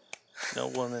man, no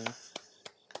woman,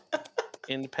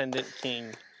 independent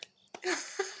king.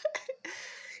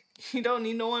 You don't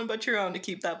need no one but your own to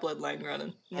keep that bloodline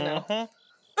running, you know?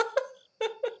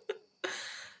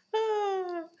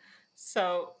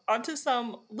 So, onto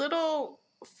some little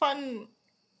fun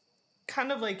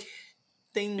kind of like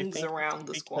things around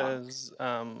the squonk. Because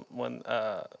when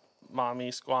mommy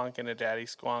squonk and a daddy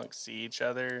squonk see each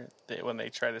other, when they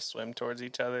try to swim towards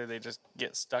each other, they just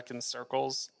get stuck in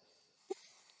circles.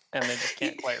 And they just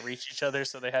can't quite reach each other,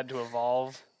 so they had to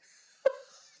evolve.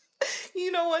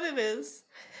 You know what it is?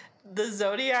 The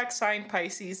zodiac sign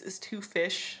Pisces is 2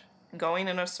 fish going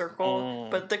in a circle,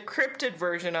 but the cryptid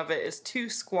version of it is 2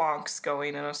 squonks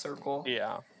going in a circle.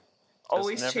 Yeah.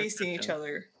 Always chasing each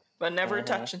other, but never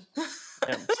touching.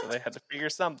 Yeah, so they had to figure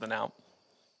something out.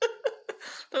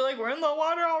 They're like, we're in the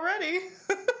water already.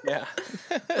 Yeah.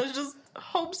 Let's just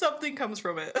hope something comes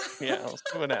from it. Yeah, let's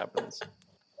see what happens.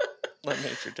 Let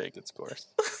nature take its course.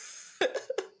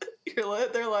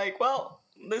 They're like, well,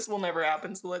 this will never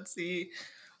happen, so let's see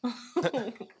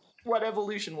what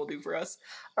evolution will do for us.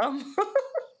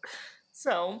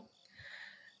 So,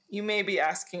 you may be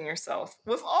asking yourself,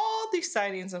 with all these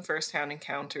sightings and first-hand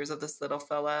encounters of this little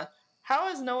fella, how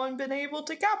has no one been able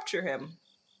to capture him?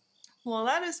 Well,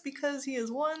 that is because he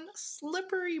is one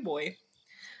slippery boy.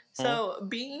 So,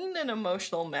 being an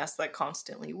emotional mess that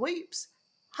constantly weeps,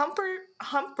 hunters,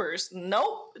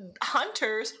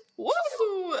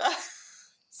 woo!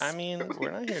 I mean,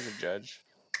 we're not here to judge.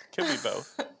 Could be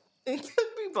both. It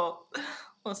could be both.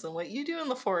 Listen, what you do in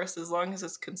the forest, as long as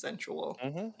it's consensual,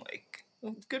 like,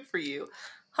 good for you.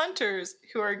 Hunters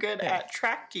who are good at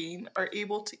tracking are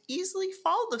able to easily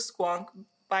follow the squonk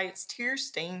by its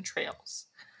tear-stained trails.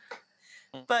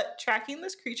 But tracking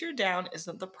this creature down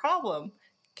isn't the problem.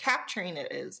 Capturing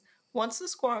it is. Once the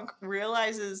squonk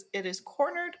realizes it is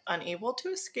cornered, unable to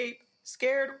escape,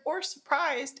 scared, or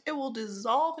surprised, it will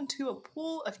dissolve into a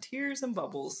pool of tears and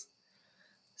bubbles.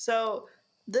 So,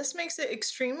 this makes it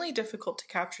extremely difficult to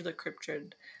capture the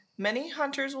cryptid. Many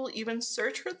hunters will even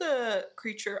search for the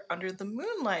creature under the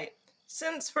moonlight,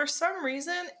 since for some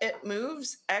reason it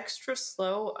moves extra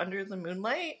slow under the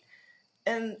moonlight,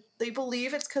 and they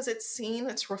believe it's because it's seeing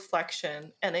its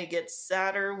reflection, and it gets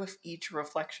sadder with each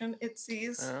reflection it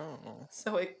sees. Oh.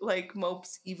 So it, like,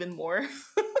 mopes even more.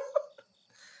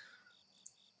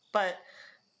 But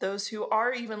those who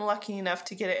are even lucky enough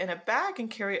to get it in a bag and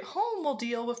carry it home will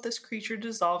deal with this creature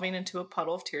dissolving into a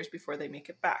puddle of tears before they make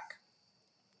it back.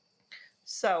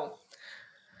 So,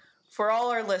 for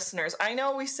all our listeners, I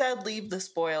know we said leave this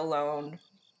boy alone,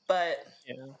 but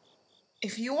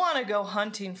if you want to go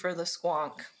hunting for the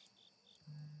squonk,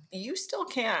 you still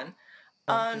can.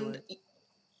 And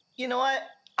you know what?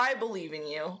 I believe in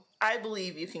you. I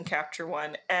believe you can capture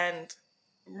one. And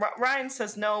Ryan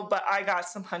says no, but I got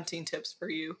some hunting tips for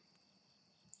you.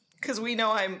 Because we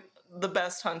know I'm the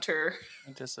best hunter.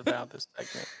 I disavow this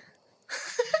segment.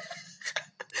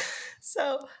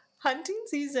 So, hunting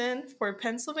season for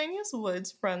Pennsylvania's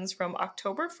woods runs from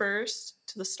October 1st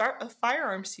to the start of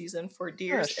firearm season for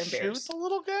deers and bears. Shoot the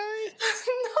little guy?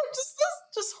 No,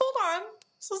 just hold on.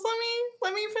 Just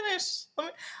let me finish.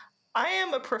 I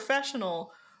am a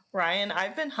professional, Ryan.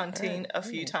 I've been hunting a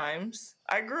few times.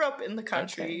 I grew up in the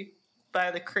country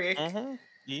by the creek. Mm-hmm.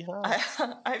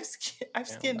 I've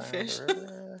skinned fish.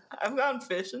 I've gone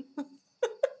fishing.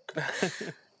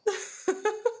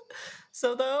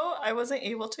 So though I wasn't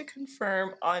able to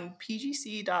confirm on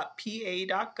pgc.pa.gov,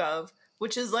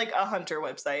 which is like a hunter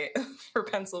website for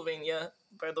Pennsylvania,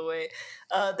 by the way,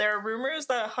 there are rumors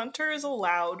that a hunter is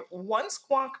allowed one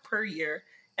squonk per year,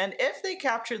 and if they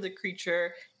capture the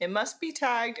creature, it must be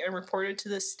tagged and reported to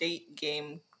the State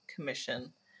Game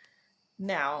Commission.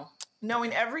 Now,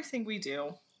 knowing everything we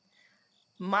do,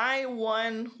 my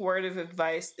one word of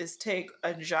advice is take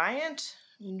a giant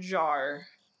jar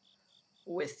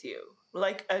with you,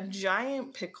 like a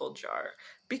giant pickle jar,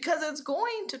 because it's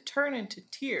going to turn into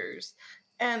tears.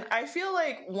 And I feel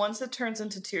like once it turns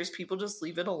into tears, people just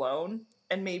leave it alone,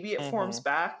 and maybe it forms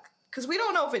back, because we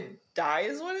don't know if it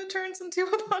dies when it turns into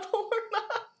a puddle or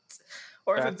not,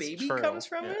 or if a baby comes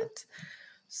from it.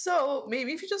 So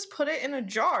maybe if you just put it in a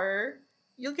jar,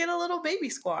 you'll get a little baby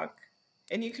squonk,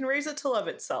 and you can raise it to love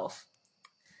itself.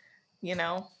 You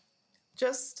know,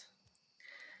 just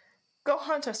go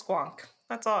hunt a squonk.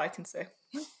 That's all I can say.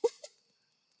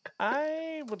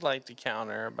 I would like to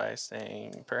counter by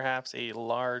saying perhaps a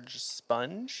large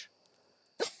sponge.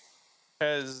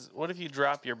 Because what if you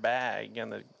drop your bag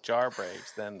and the jar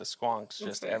breaks, then the squonk's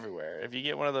just everywhere. If you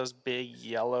get one of those big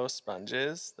yellow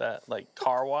sponges, that like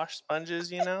car wash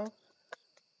sponges, you know,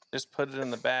 just put it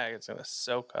in the bag. It's going to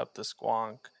soak up the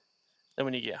squonk. Then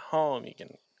when you get home, you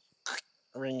can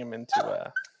wring them into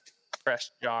a fresh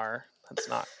jar that's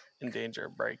not in danger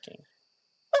of breaking.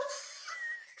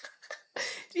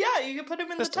 Yeah, you can put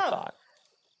them in just the tub. A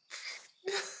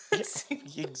thought.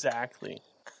 Exactly.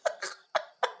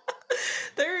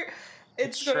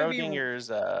 It's Schrodinger's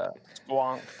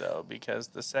squonk, though, because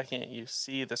the second you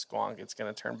see the squonk, it's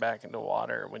going to turn back into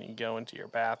water when you go into your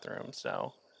bathroom.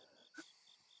 So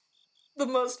the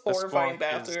most horrifying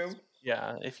bathroom.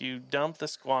 If you dump the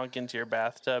squonk into your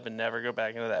bathtub and never go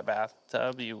back into that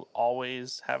bathtub, you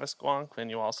always have a squonk, and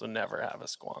you also never have a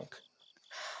squonk.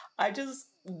 I just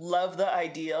love the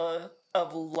idea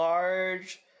of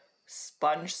large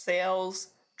sponge sales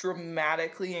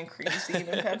dramatically increasing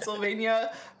in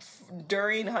Pennsylvania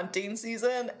during hunting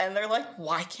season, and they're like,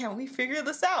 why can't we figure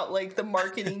this out? Like, the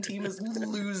marketing team is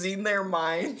losing their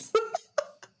minds.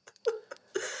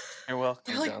 You're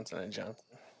welcome, like, Johnson & Johnson.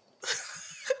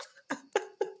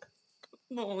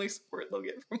 The only support they'll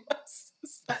get from us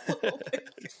is that little thing.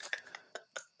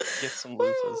 Get some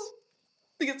loofahs.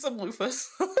 Get some loofahs.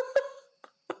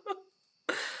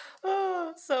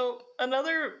 So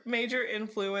another major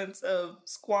influence of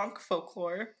squonk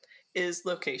folklore is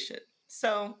location.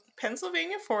 So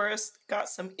Pennsylvania forest got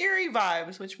some eerie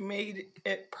vibes, which made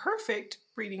it perfect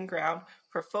breeding ground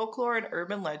for folklore and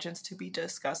urban legends to be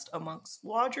discussed amongst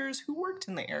lodgers who worked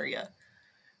in the area.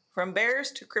 From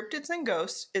bears to cryptids and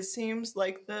ghosts, it seems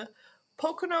like the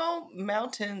Pocono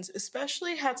Mountains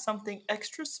especially had something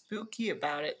extra spooky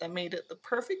about it that made it the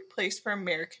perfect place for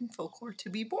American folklore to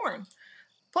be born.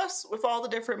 Plus, with all the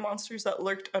different monsters that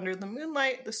lurked under the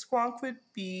moonlight, the squonk would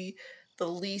be the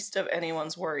least of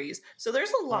anyone's worries. So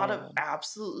there's a lot of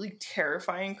absolutely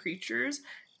terrifying creatures,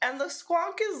 and the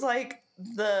squonk is like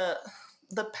the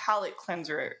palate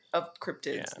cleanser of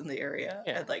cryptids in the area,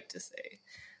 I'd like to say.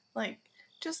 Like,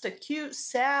 just a cute,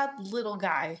 sad little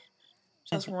guy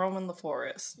just roaming the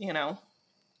forest, you know?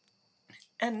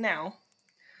 And now,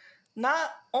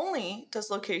 not only does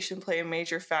location play a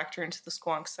major factor into the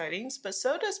squonk sightings, but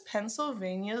so does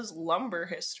Pennsylvania's lumber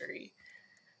history.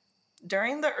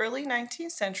 During the early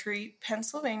 19th century,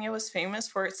 Pennsylvania was famous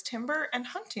for its timber and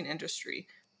hunting industry.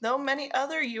 Though many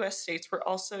other U.S. states were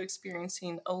also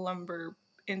experiencing a lumber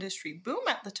industry boom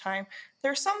at the time,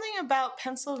 there's something about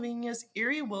Pennsylvania's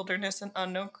eerie wilderness and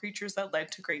unknown creatures that led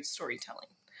to great storytelling.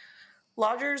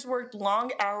 Lodgers worked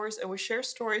long hours and would share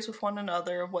stories with one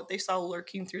another of what they saw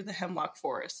lurking through the hemlock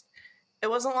forest. It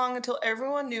wasn't long until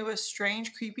everyone knew a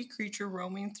strange, creepy creature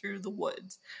roaming through the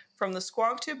woods. From the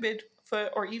Squonk to Bigfoot,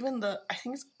 or even the, I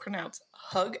think it's pronounced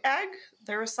Hug-Ag,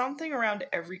 there was something around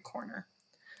every corner.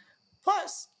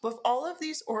 Plus, with all of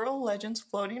these oral legends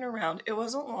floating around, it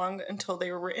wasn't long until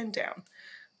they were written down.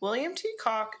 William T.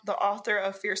 Cock, the author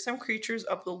of Fearsome Creatures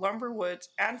of the Lumber Woods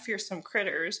and Fearsome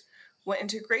Critters, went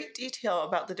into great detail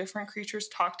about the different creatures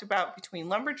talked about between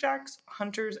lumberjacks,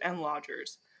 hunters, and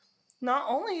lodgers. Not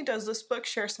only does this book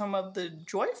share some of the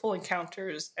joyful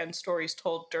encounters and stories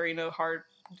told during a hard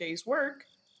day's work,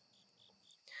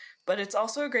 but it's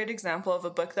also a great example of a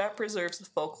book that preserves the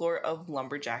folklore of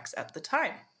lumberjacks at the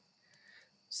time.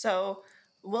 So,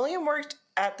 William worked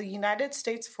at the United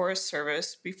States Forest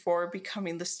Service before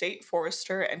becoming the state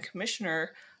forester and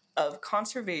commissioner of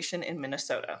conservation in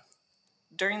Minnesota.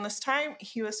 During this time,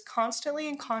 he was constantly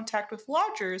in contact with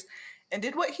lodgers and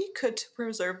did what he could to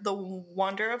preserve the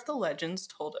wonder of the legends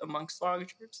told amongst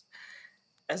lodgers.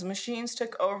 As machines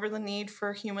took over, the need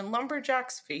for human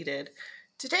lumberjacks faded.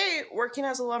 Today, working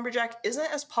as a lumberjack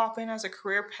isn't as poppin' as a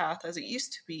career path as it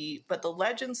used to be, but the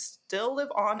legends still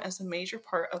live on as a major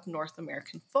part of North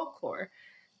American folklore.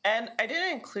 And I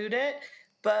didn't include it,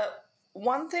 but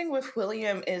one thing with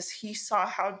William is he saw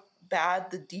how bad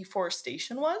the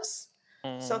deforestation was.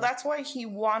 So that's why he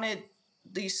wanted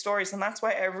these stories, and that's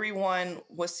why everyone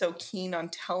was so keen on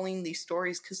telling these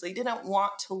stories, because they didn't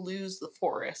want to lose the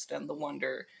forest and the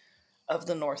wonder of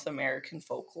the North American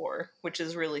folklore, which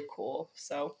is really cool.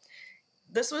 So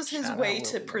this was his way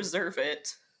to preserve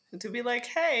it, and to be like,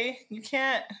 hey, you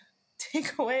can't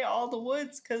take away all the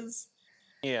woods because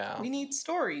we need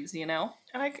stories, you know?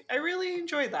 And I really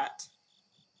enjoy that.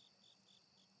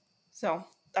 So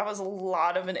that was a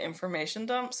lot of an information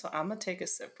dump, so I'm going to take a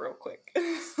sip real quick.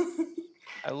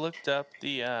 I looked up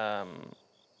the,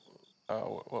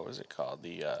 what was it called?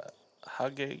 The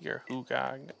Hugag or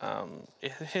Hugag.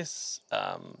 It is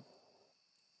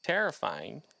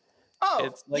terrifying. Oh,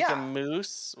 it's like a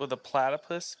moose with a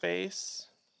platypus face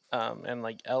and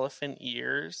like elephant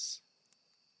ears.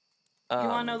 You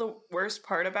want to know the worst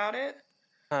part about it?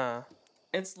 Huh?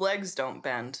 Its legs don't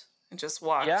bend. It just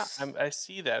walks. Yeah, I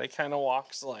see that. It kind of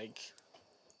walks like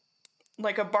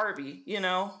a Barbie, you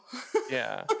know?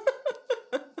 Yeah.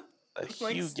 A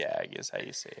Hugag is how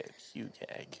you say it.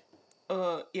 Hugag.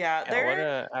 Yeah. What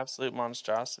an absolute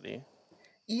monstrosity.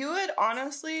 You would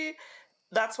honestly,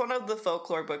 that's one of the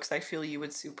folklore books I feel you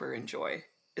would super enjoy,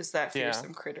 is that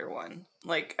Fearsome Critter one.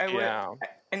 Like, I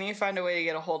need to find a way to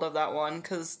get a hold of that one,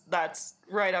 because that's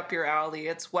right up your alley.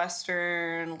 It's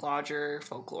Western lodger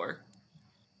folklore.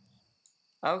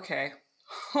 Okay.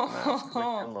 Liquor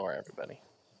and lore, everybody.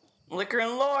 Liquor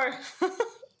and lore.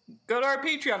 Go to our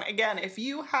Patreon. Again, if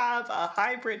you have a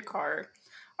hybrid car,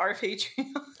 our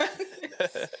Patreon.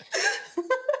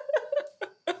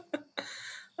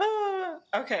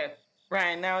 Okay,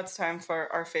 Ryan, now it's time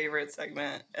for our favorite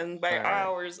segment. And by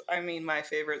ours, I mean my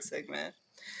favorite segment.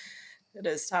 It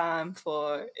is time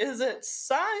for Is It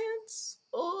Science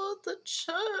or the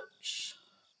Church?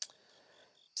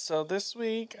 So this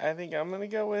week, I think I'm going to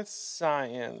go with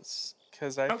science,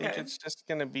 because I think it's just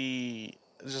going to be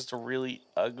just a really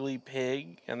ugly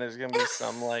pig, and there's going to be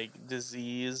some like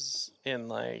disease in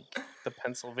like the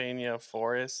Pennsylvania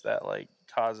forest that like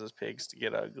causes pigs to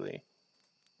get ugly.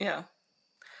 Yeah.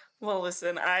 Well,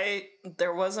 listen,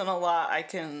 there wasn't a lot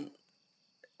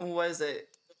was it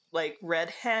like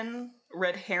red herring?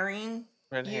 Red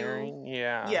herring,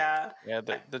 yeah. Yeah,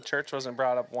 the church wasn't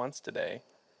brought up once today.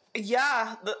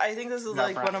 Yeah, I think this is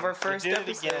like one of our first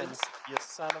episodes. Again, you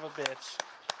son of a bitch.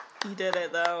 You did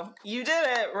it, though. You did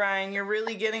it, Ryan. You're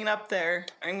really getting up there.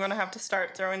 I'm going to have to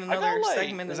start throwing another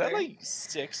segment in there. Is that like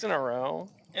 6 in a row?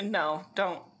 No,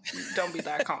 don't be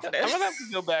that confident. I'm going to have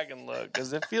to go back and look,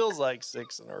 because it feels like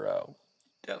 6 in a row.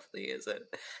 Definitely isn't.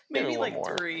 Maybe like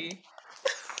more. 3.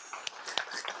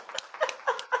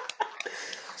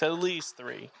 It's at least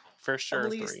 3. For sure,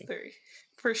 3. At least 3.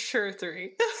 For sure,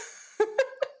 3.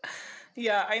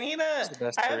 Yeah, I need a... It's the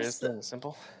best there is, plain and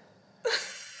simple.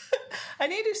 I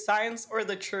need to do science or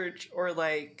the church or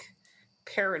like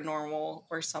paranormal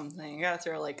or something. I gotta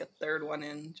throw like a third one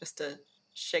in just to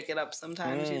shake it up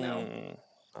sometimes, you know.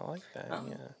 I like that,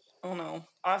 yeah. Oh no.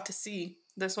 I'll have to see.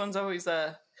 This one's always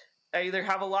I either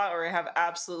have a lot or I have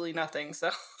absolutely nothing, so.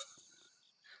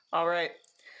 Alright.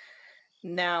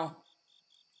 Now,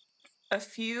 a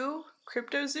few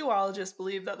cryptozoologists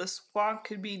believe that the squonk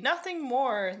could be nothing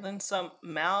more than some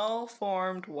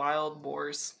malformed wild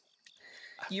boars.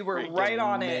 You were right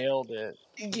on it. Nailed it.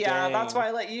 Yeah, Dang. that's why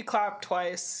I let you clap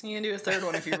twice. You can do a third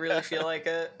one if you really feel like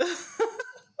it.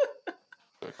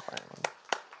 Do a quiet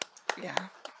one. Yeah,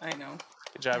 I know.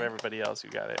 Good job, everybody else who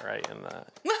got it right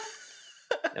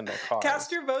in the cars.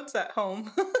 Cast your votes at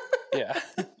home. Yeah.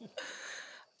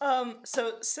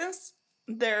 So since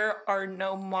there are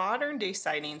no modern day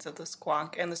sightings of the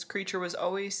Squonk and this creature was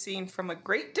always seen from a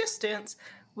great distance,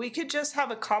 we could just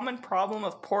have a common problem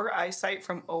of poor eyesight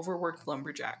from overworked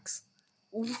lumberjacks.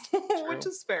 Which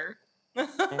is fair.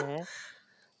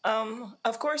 Mm-hmm.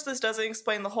 Of course, this doesn't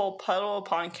explain the whole puddle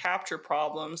upon capture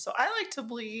problem, so I like to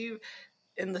believe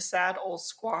in the sad old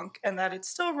Squonk and that it's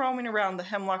still roaming around the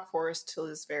hemlock forest till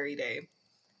this very day.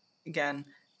 Again,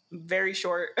 very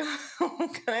short.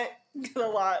 I'm gonna get a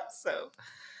lot, so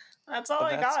that's all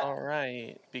I got. That's all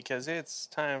right, because it's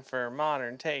time for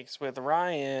Modern Takes with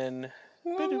Ryan.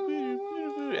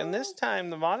 And this time,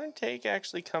 the modern take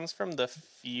actually comes from the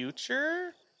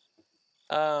future.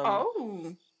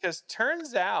 Because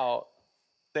turns out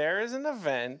there is an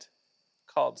event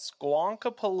called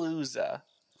Squonkapalooza,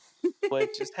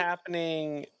 which is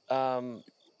happening.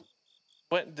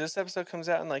 This episode comes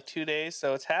out in like 2 days,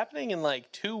 so it's happening in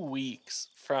like 2 weeks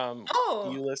from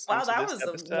you listening to this episode. Wow,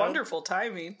 that was wonderful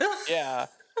timing. Yeah.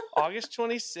 August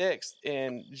 26th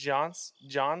in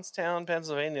Johnstown,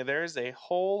 Pennsylvania, there is a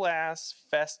whole ass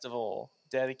festival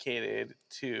dedicated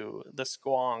to the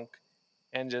Squonk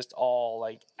and just all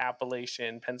like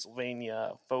Appalachian,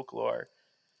 Pennsylvania folklore.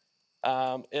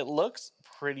 It looks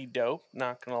pretty dope,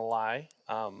 not gonna lie.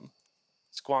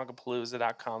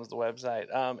 Squonkapalooza.com is the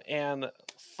website. And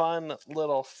fun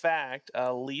little fact,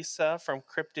 Lisa from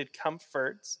Cryptid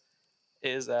Comforts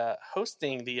is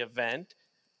hosting the event.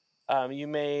 You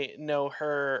may know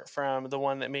her from the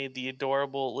one that made the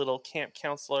adorable little camp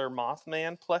counselor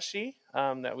Mothman plushie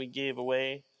that we gave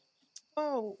away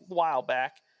a while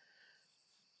back.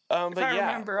 If I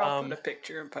remember, I'll put a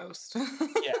picture and post.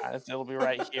 Yeah, it'll be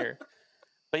right here.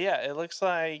 But yeah, it looks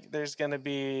like there's going to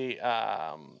be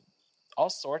all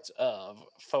sorts of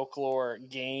folklore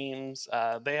games.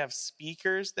 They have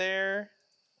speakers there.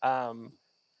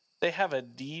 They have a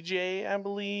DJ, I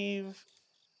believe.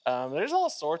 There's all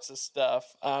sorts of stuff.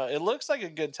 It looks like a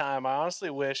good time. I honestly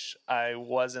wish I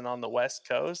wasn't on the West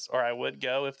Coast, or I would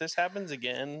go. If this happens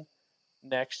again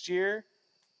next year,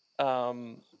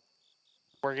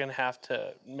 we're going to have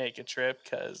to make a trip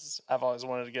because I've always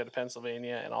wanted to go to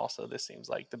Pennsylvania, and also this seems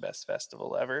like the best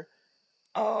festival ever.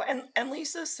 Oh, and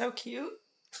Lisa's so cute.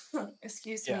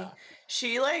 Excuse me.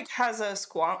 She like has a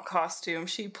Squonk costume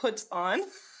she puts on.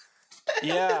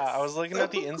 Yeah, I was looking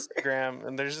at the Instagram,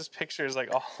 and there's just pictures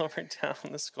like all over town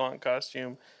in the Squonk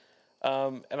costume.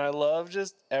 And I love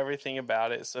just everything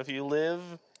about it. So if you live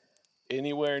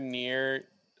anywhere near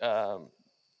I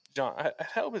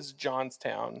hope it's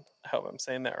Johnstown. I hope I'm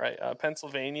saying that right.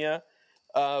 Pennsylvania.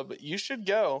 But you should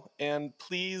go, and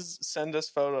please send us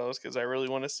photos because I really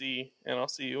want to see, and I'll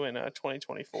see you in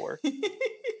 2024.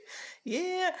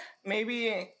 Yeah,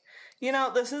 maybe. You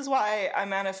know, this is why I'm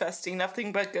manifesting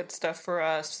nothing but good stuff for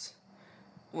us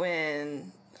for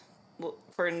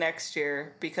next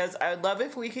year, because I would love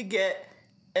if we could get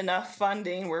enough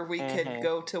funding where we could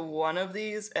go to one of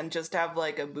these and just have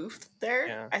like a booth there.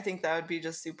 Yeah. I think that would be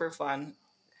just super fun.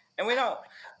 And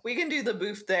we can do the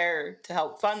booth there to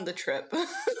help fund the trip.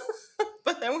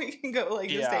 But then we can go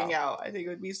just hang out. I think it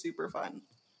would be super fun.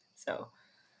 So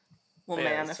we'll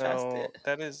manifest it.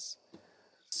 That is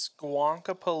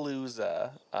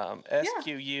Squonkapalooza.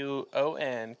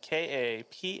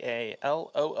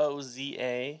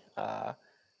 Squonkapalooza.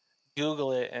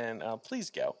 Google it and please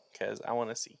go because I want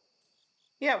to see.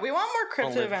 Yeah, we want more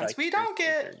cryptid events. We don't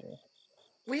get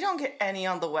any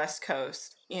on the West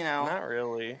Coast, you know. Not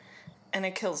really. And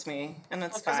it kills me, and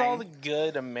it's fine. Because all the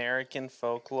good American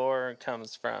folklore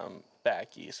comes from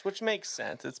back east, which makes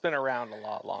sense. It's been around a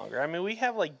lot longer. I mean, we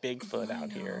have like Bigfoot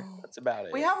out here. That's about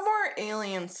it. We have more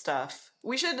alien stuff.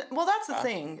 We should. Well, that's the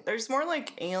thing. There's more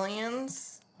like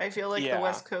aliens. I feel like the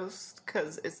West Coast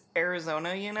because it's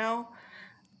Arizona, you know.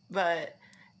 But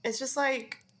it's just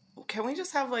like, can we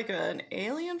just have like an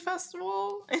alien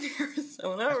festival in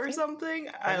Arizona or something?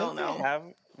 I don't know. We have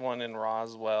one in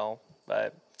Roswell,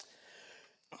 but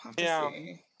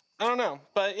I don't know.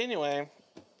 But anyway,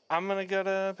 I'm gonna go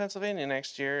to Pennsylvania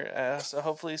next year, so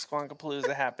hopefully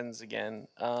Squonkapalooza happens again.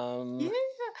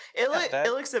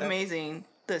 It looks amazing.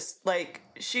 This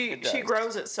she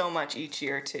grows it so much each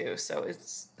year too, so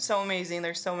it's so amazing.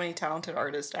 There's so many talented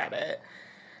artists at it.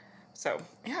 So,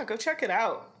 yeah, go check it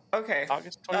out. Okay.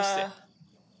 August 26th.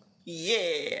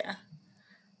 Yeah.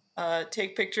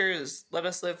 Take pictures. Let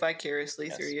us live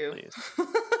vicariously through you.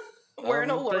 Wearing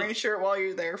a Lauren shirt while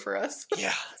you're there for us.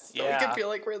 Yeah. So we can feel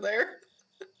like we're there.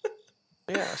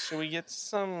 Yeah. Should we get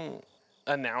some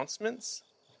announcements?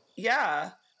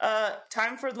 Yeah.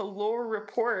 Time for the lore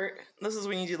report. This is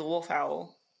when you do the wolf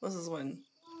howl. This is when.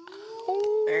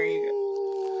 There you go.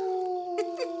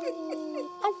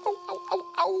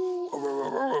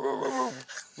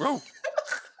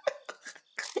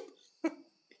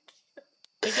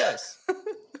 Hey guys,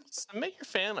 submit your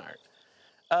fan art.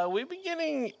 We've been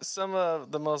getting some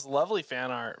of the most lovely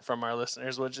fan art from our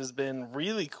listeners, which has been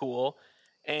really cool.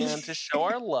 And to show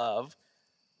our love,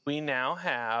 we now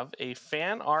have a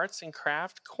fan arts and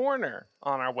craft corner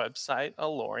on our website,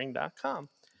 alluring.com.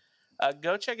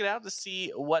 Go check it out to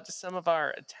see what some of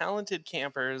our talented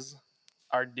campers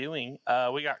are doing.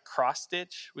 We got cross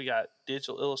stitch, we got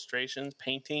digital illustrations,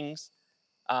 paintings,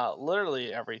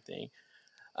 literally everything.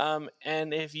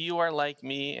 And if you are like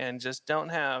me and just don't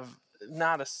have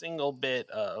not a single bit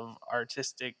of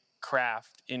artistic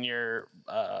craft in your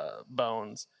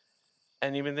bones,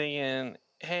 and you've been thinking,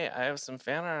 hey, I have some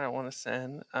fan art I want to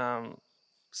send.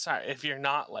 Sorry, if you're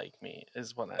not like me,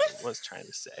 is what I was trying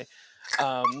to say.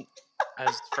 I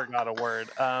just forgot a word.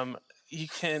 You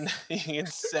can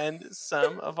send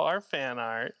some of our fan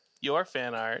art, your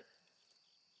fan art,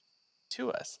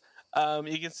 to us.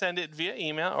 You can send it via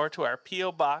email or to our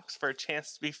P.O. box for a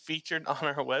chance to be featured on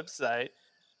our website.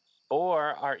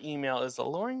 Or our email is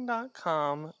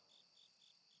alluring.com,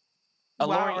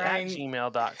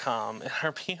 alluring@gmail.com. And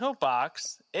our P.O.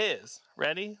 box is,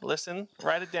 ready? Listen,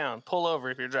 write it down. Pull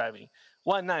over if you're driving.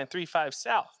 1935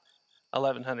 South,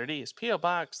 1100 East. P.O.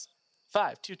 Box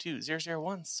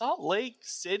 522001, Salt Lake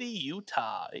City,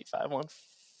 Utah,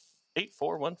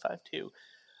 84152.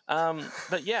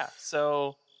 But yeah,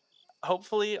 so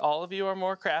hopefully all of you are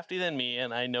more crafty than me,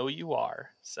 and I know you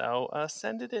are. So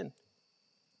send it in.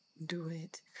 Do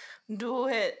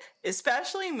it.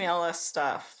 Especially mail us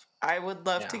stuff. I would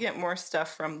love to get more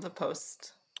stuff from the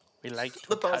post. We like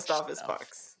the post office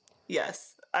box.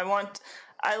 Yes. I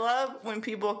love when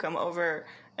people come over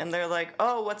and they're like,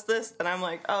 oh, what's this? And I'm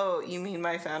like, oh, you mean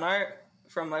my fan art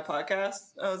from my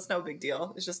podcast? Oh, it's no big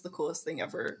deal. It's just the coolest thing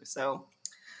ever. So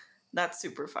that's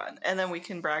super fun. And then we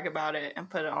can brag about it and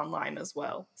put it online as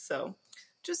well. So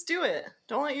just do it.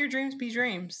 Don't let your dreams be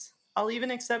dreams. I'll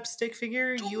even accept stick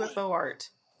figure UFO art.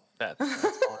 That's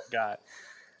all I got.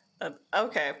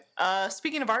 Okay.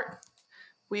 Speaking of art,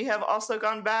 we have also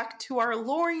gone back to our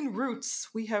luring roots.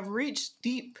 We have reached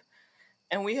deep,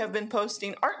 and we have been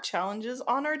posting art challenges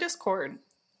on our Discord.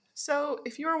 So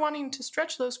if you are wanting to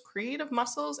stretch those creative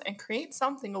muscles and create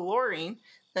something alluring,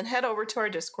 then head over to our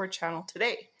Discord channel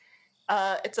today.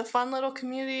 It's a fun little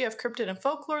community of cryptid and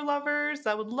folklore lovers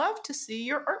that would love to see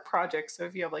your art projects. So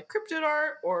if you have like cryptid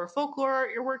art or folklore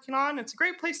art you're working on, it's a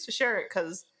great place to share it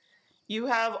because you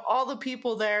have all the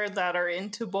people there that are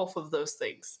into both of those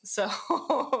things. So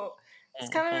it's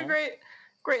kind of a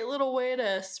great little way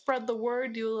to spread the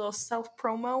word, do a little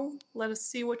self-promo, let us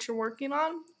see what you're working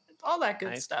on, all that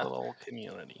good stuff. Nice little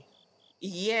community.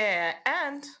 Yeah,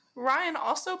 and Ryan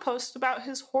also posts about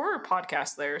his horror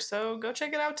podcast there, so go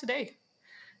check it out today.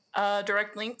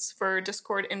 Direct links for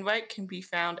Discord invite can be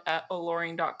found at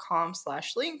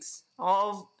alluring.com/links.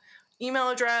 All email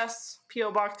address,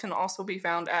 P.O. box can also be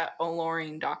found at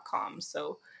alluring.com.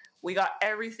 So we got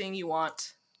everything you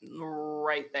want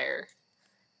right there.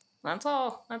 That's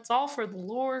all. That's all for the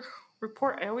lore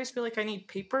report. I always feel like I need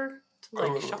paper to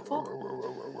like shuffle.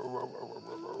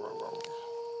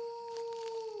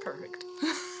 Perfect.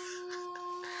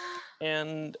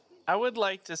 And I would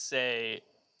like to say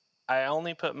I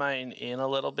only put mine in a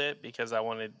little bit because I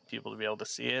wanted people to be able to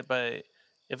see it, but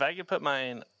if I could put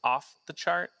mine off the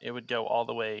chart, it would go all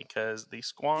the way because the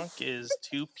Squonk is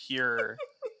too pure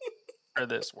for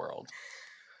this world.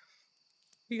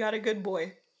 You got a good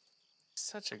boy.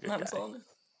 Such a good guy.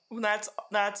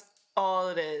 That's all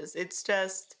it is. It's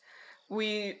just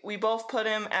we both put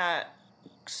him at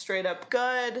straight up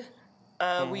good.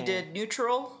 We did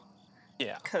neutral.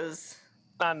 Yeah. Because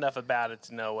not enough about it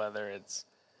to know whether it's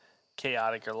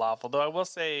chaotic or lawful. Though I will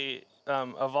say,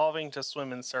 evolving to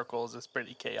swim in circles is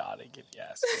pretty chaotic, if you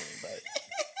ask me. But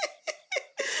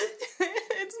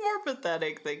it's more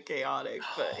pathetic than chaotic.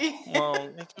 But well,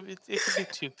 it could be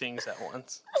two things at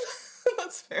once.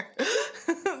 That's fair.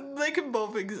 They can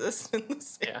both exist in the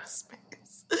same space.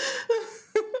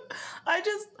 I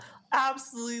just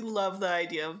absolutely love the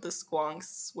idea of the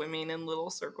squonks swimming in little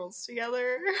circles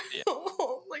together. Yeah.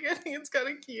 Like, I think it's kind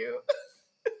of cute.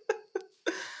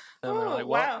 And they're like,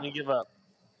 well, we give up.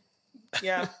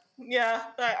 Yeah.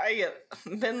 I get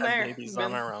been there. Babies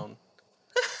on our own.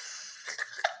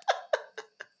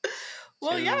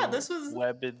 Well, yeah, this was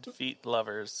webbed feet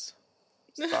lovers.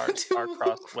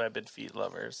 Star-crossed webbed feet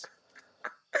lovers.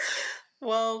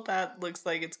 Well, that looks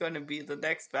like it's going to be the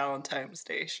next Valentine's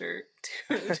Day shirt.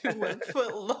 Two web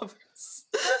foot lovers.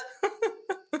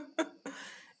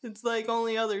 It's like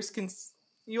only others can.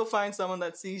 You'll find someone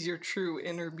that sees your true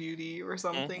inner beauty or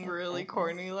something really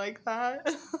corny like that.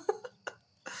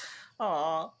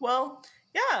 Aw, well,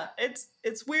 yeah, it's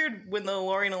weird when the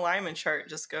alluring alignment chart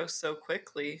just goes so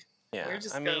quickly. Yeah,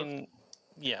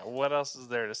 yeah, what else is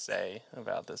there to say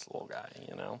about this little guy,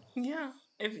 you know? Yeah.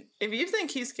 If you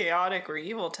think he's chaotic or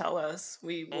evil, tell us.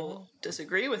 We will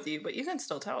disagree with you, but you can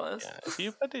still tell us. Yeah, if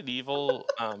you put it evil,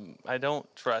 I don't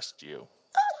trust you.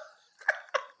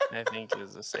 I think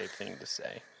is a safe thing to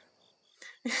say.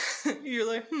 You're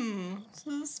like,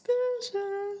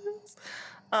 suspicious.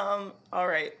 All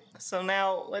right. So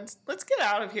now let's get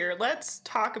out of here. Let's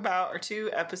talk about our 2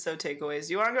 episode takeaways.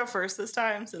 You want to go first this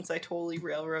time, since I totally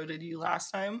railroaded you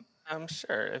last time? I'm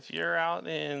sure. If you're out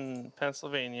in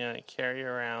Pennsylvania, carry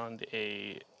around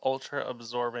a ultra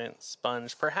absorbent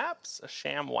sponge, perhaps a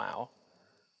ShamWow.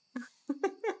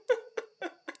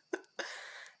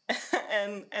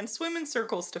 and swim in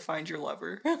circles to find your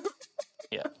lover.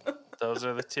 Yeah, those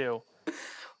are the 2.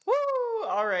 Woo!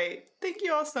 All right. Thank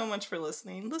you all so much for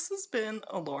listening. This has been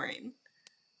alluring.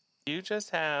 You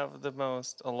just have the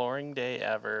most alluring day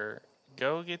ever.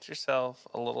 Go get yourself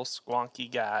a little squonky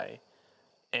guy,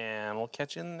 and we'll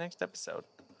catch you in the next episode.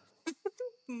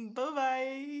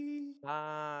 Bye-bye.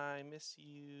 I miss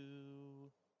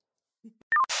you.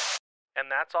 And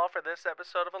that's all for this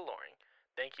episode of Alluring.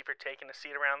 Thank you for taking a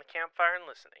seat around the campfire and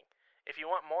listening. If you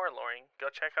want more Alluring,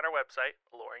 go check out our website,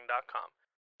 alluring.com.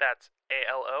 That's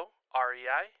ALOREING.com.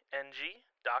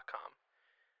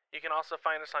 You can also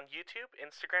find us on YouTube,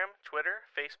 Instagram, Twitter,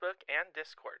 Facebook, and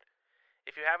Discord.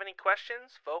 If you have any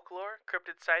questions, folklore,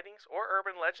 cryptid sightings, or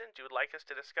urban legend you would like us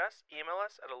to discuss, email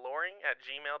us at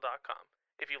alluring@gmail.com.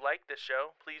 If you like this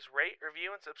show, please rate,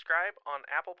 review, and subscribe on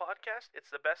Apple Podcasts.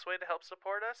 It's the best way to help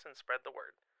support us and spread the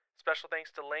word. Special thanks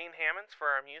to Lane Hammonds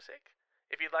for our music.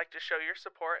 If you'd like to show your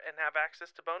support and have access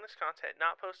to bonus content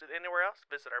not posted anywhere else,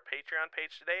 visit our Patreon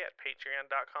page today at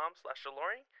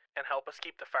patreon.com/alluring and help us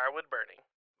keep the firewood burning.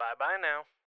 Bye-bye now.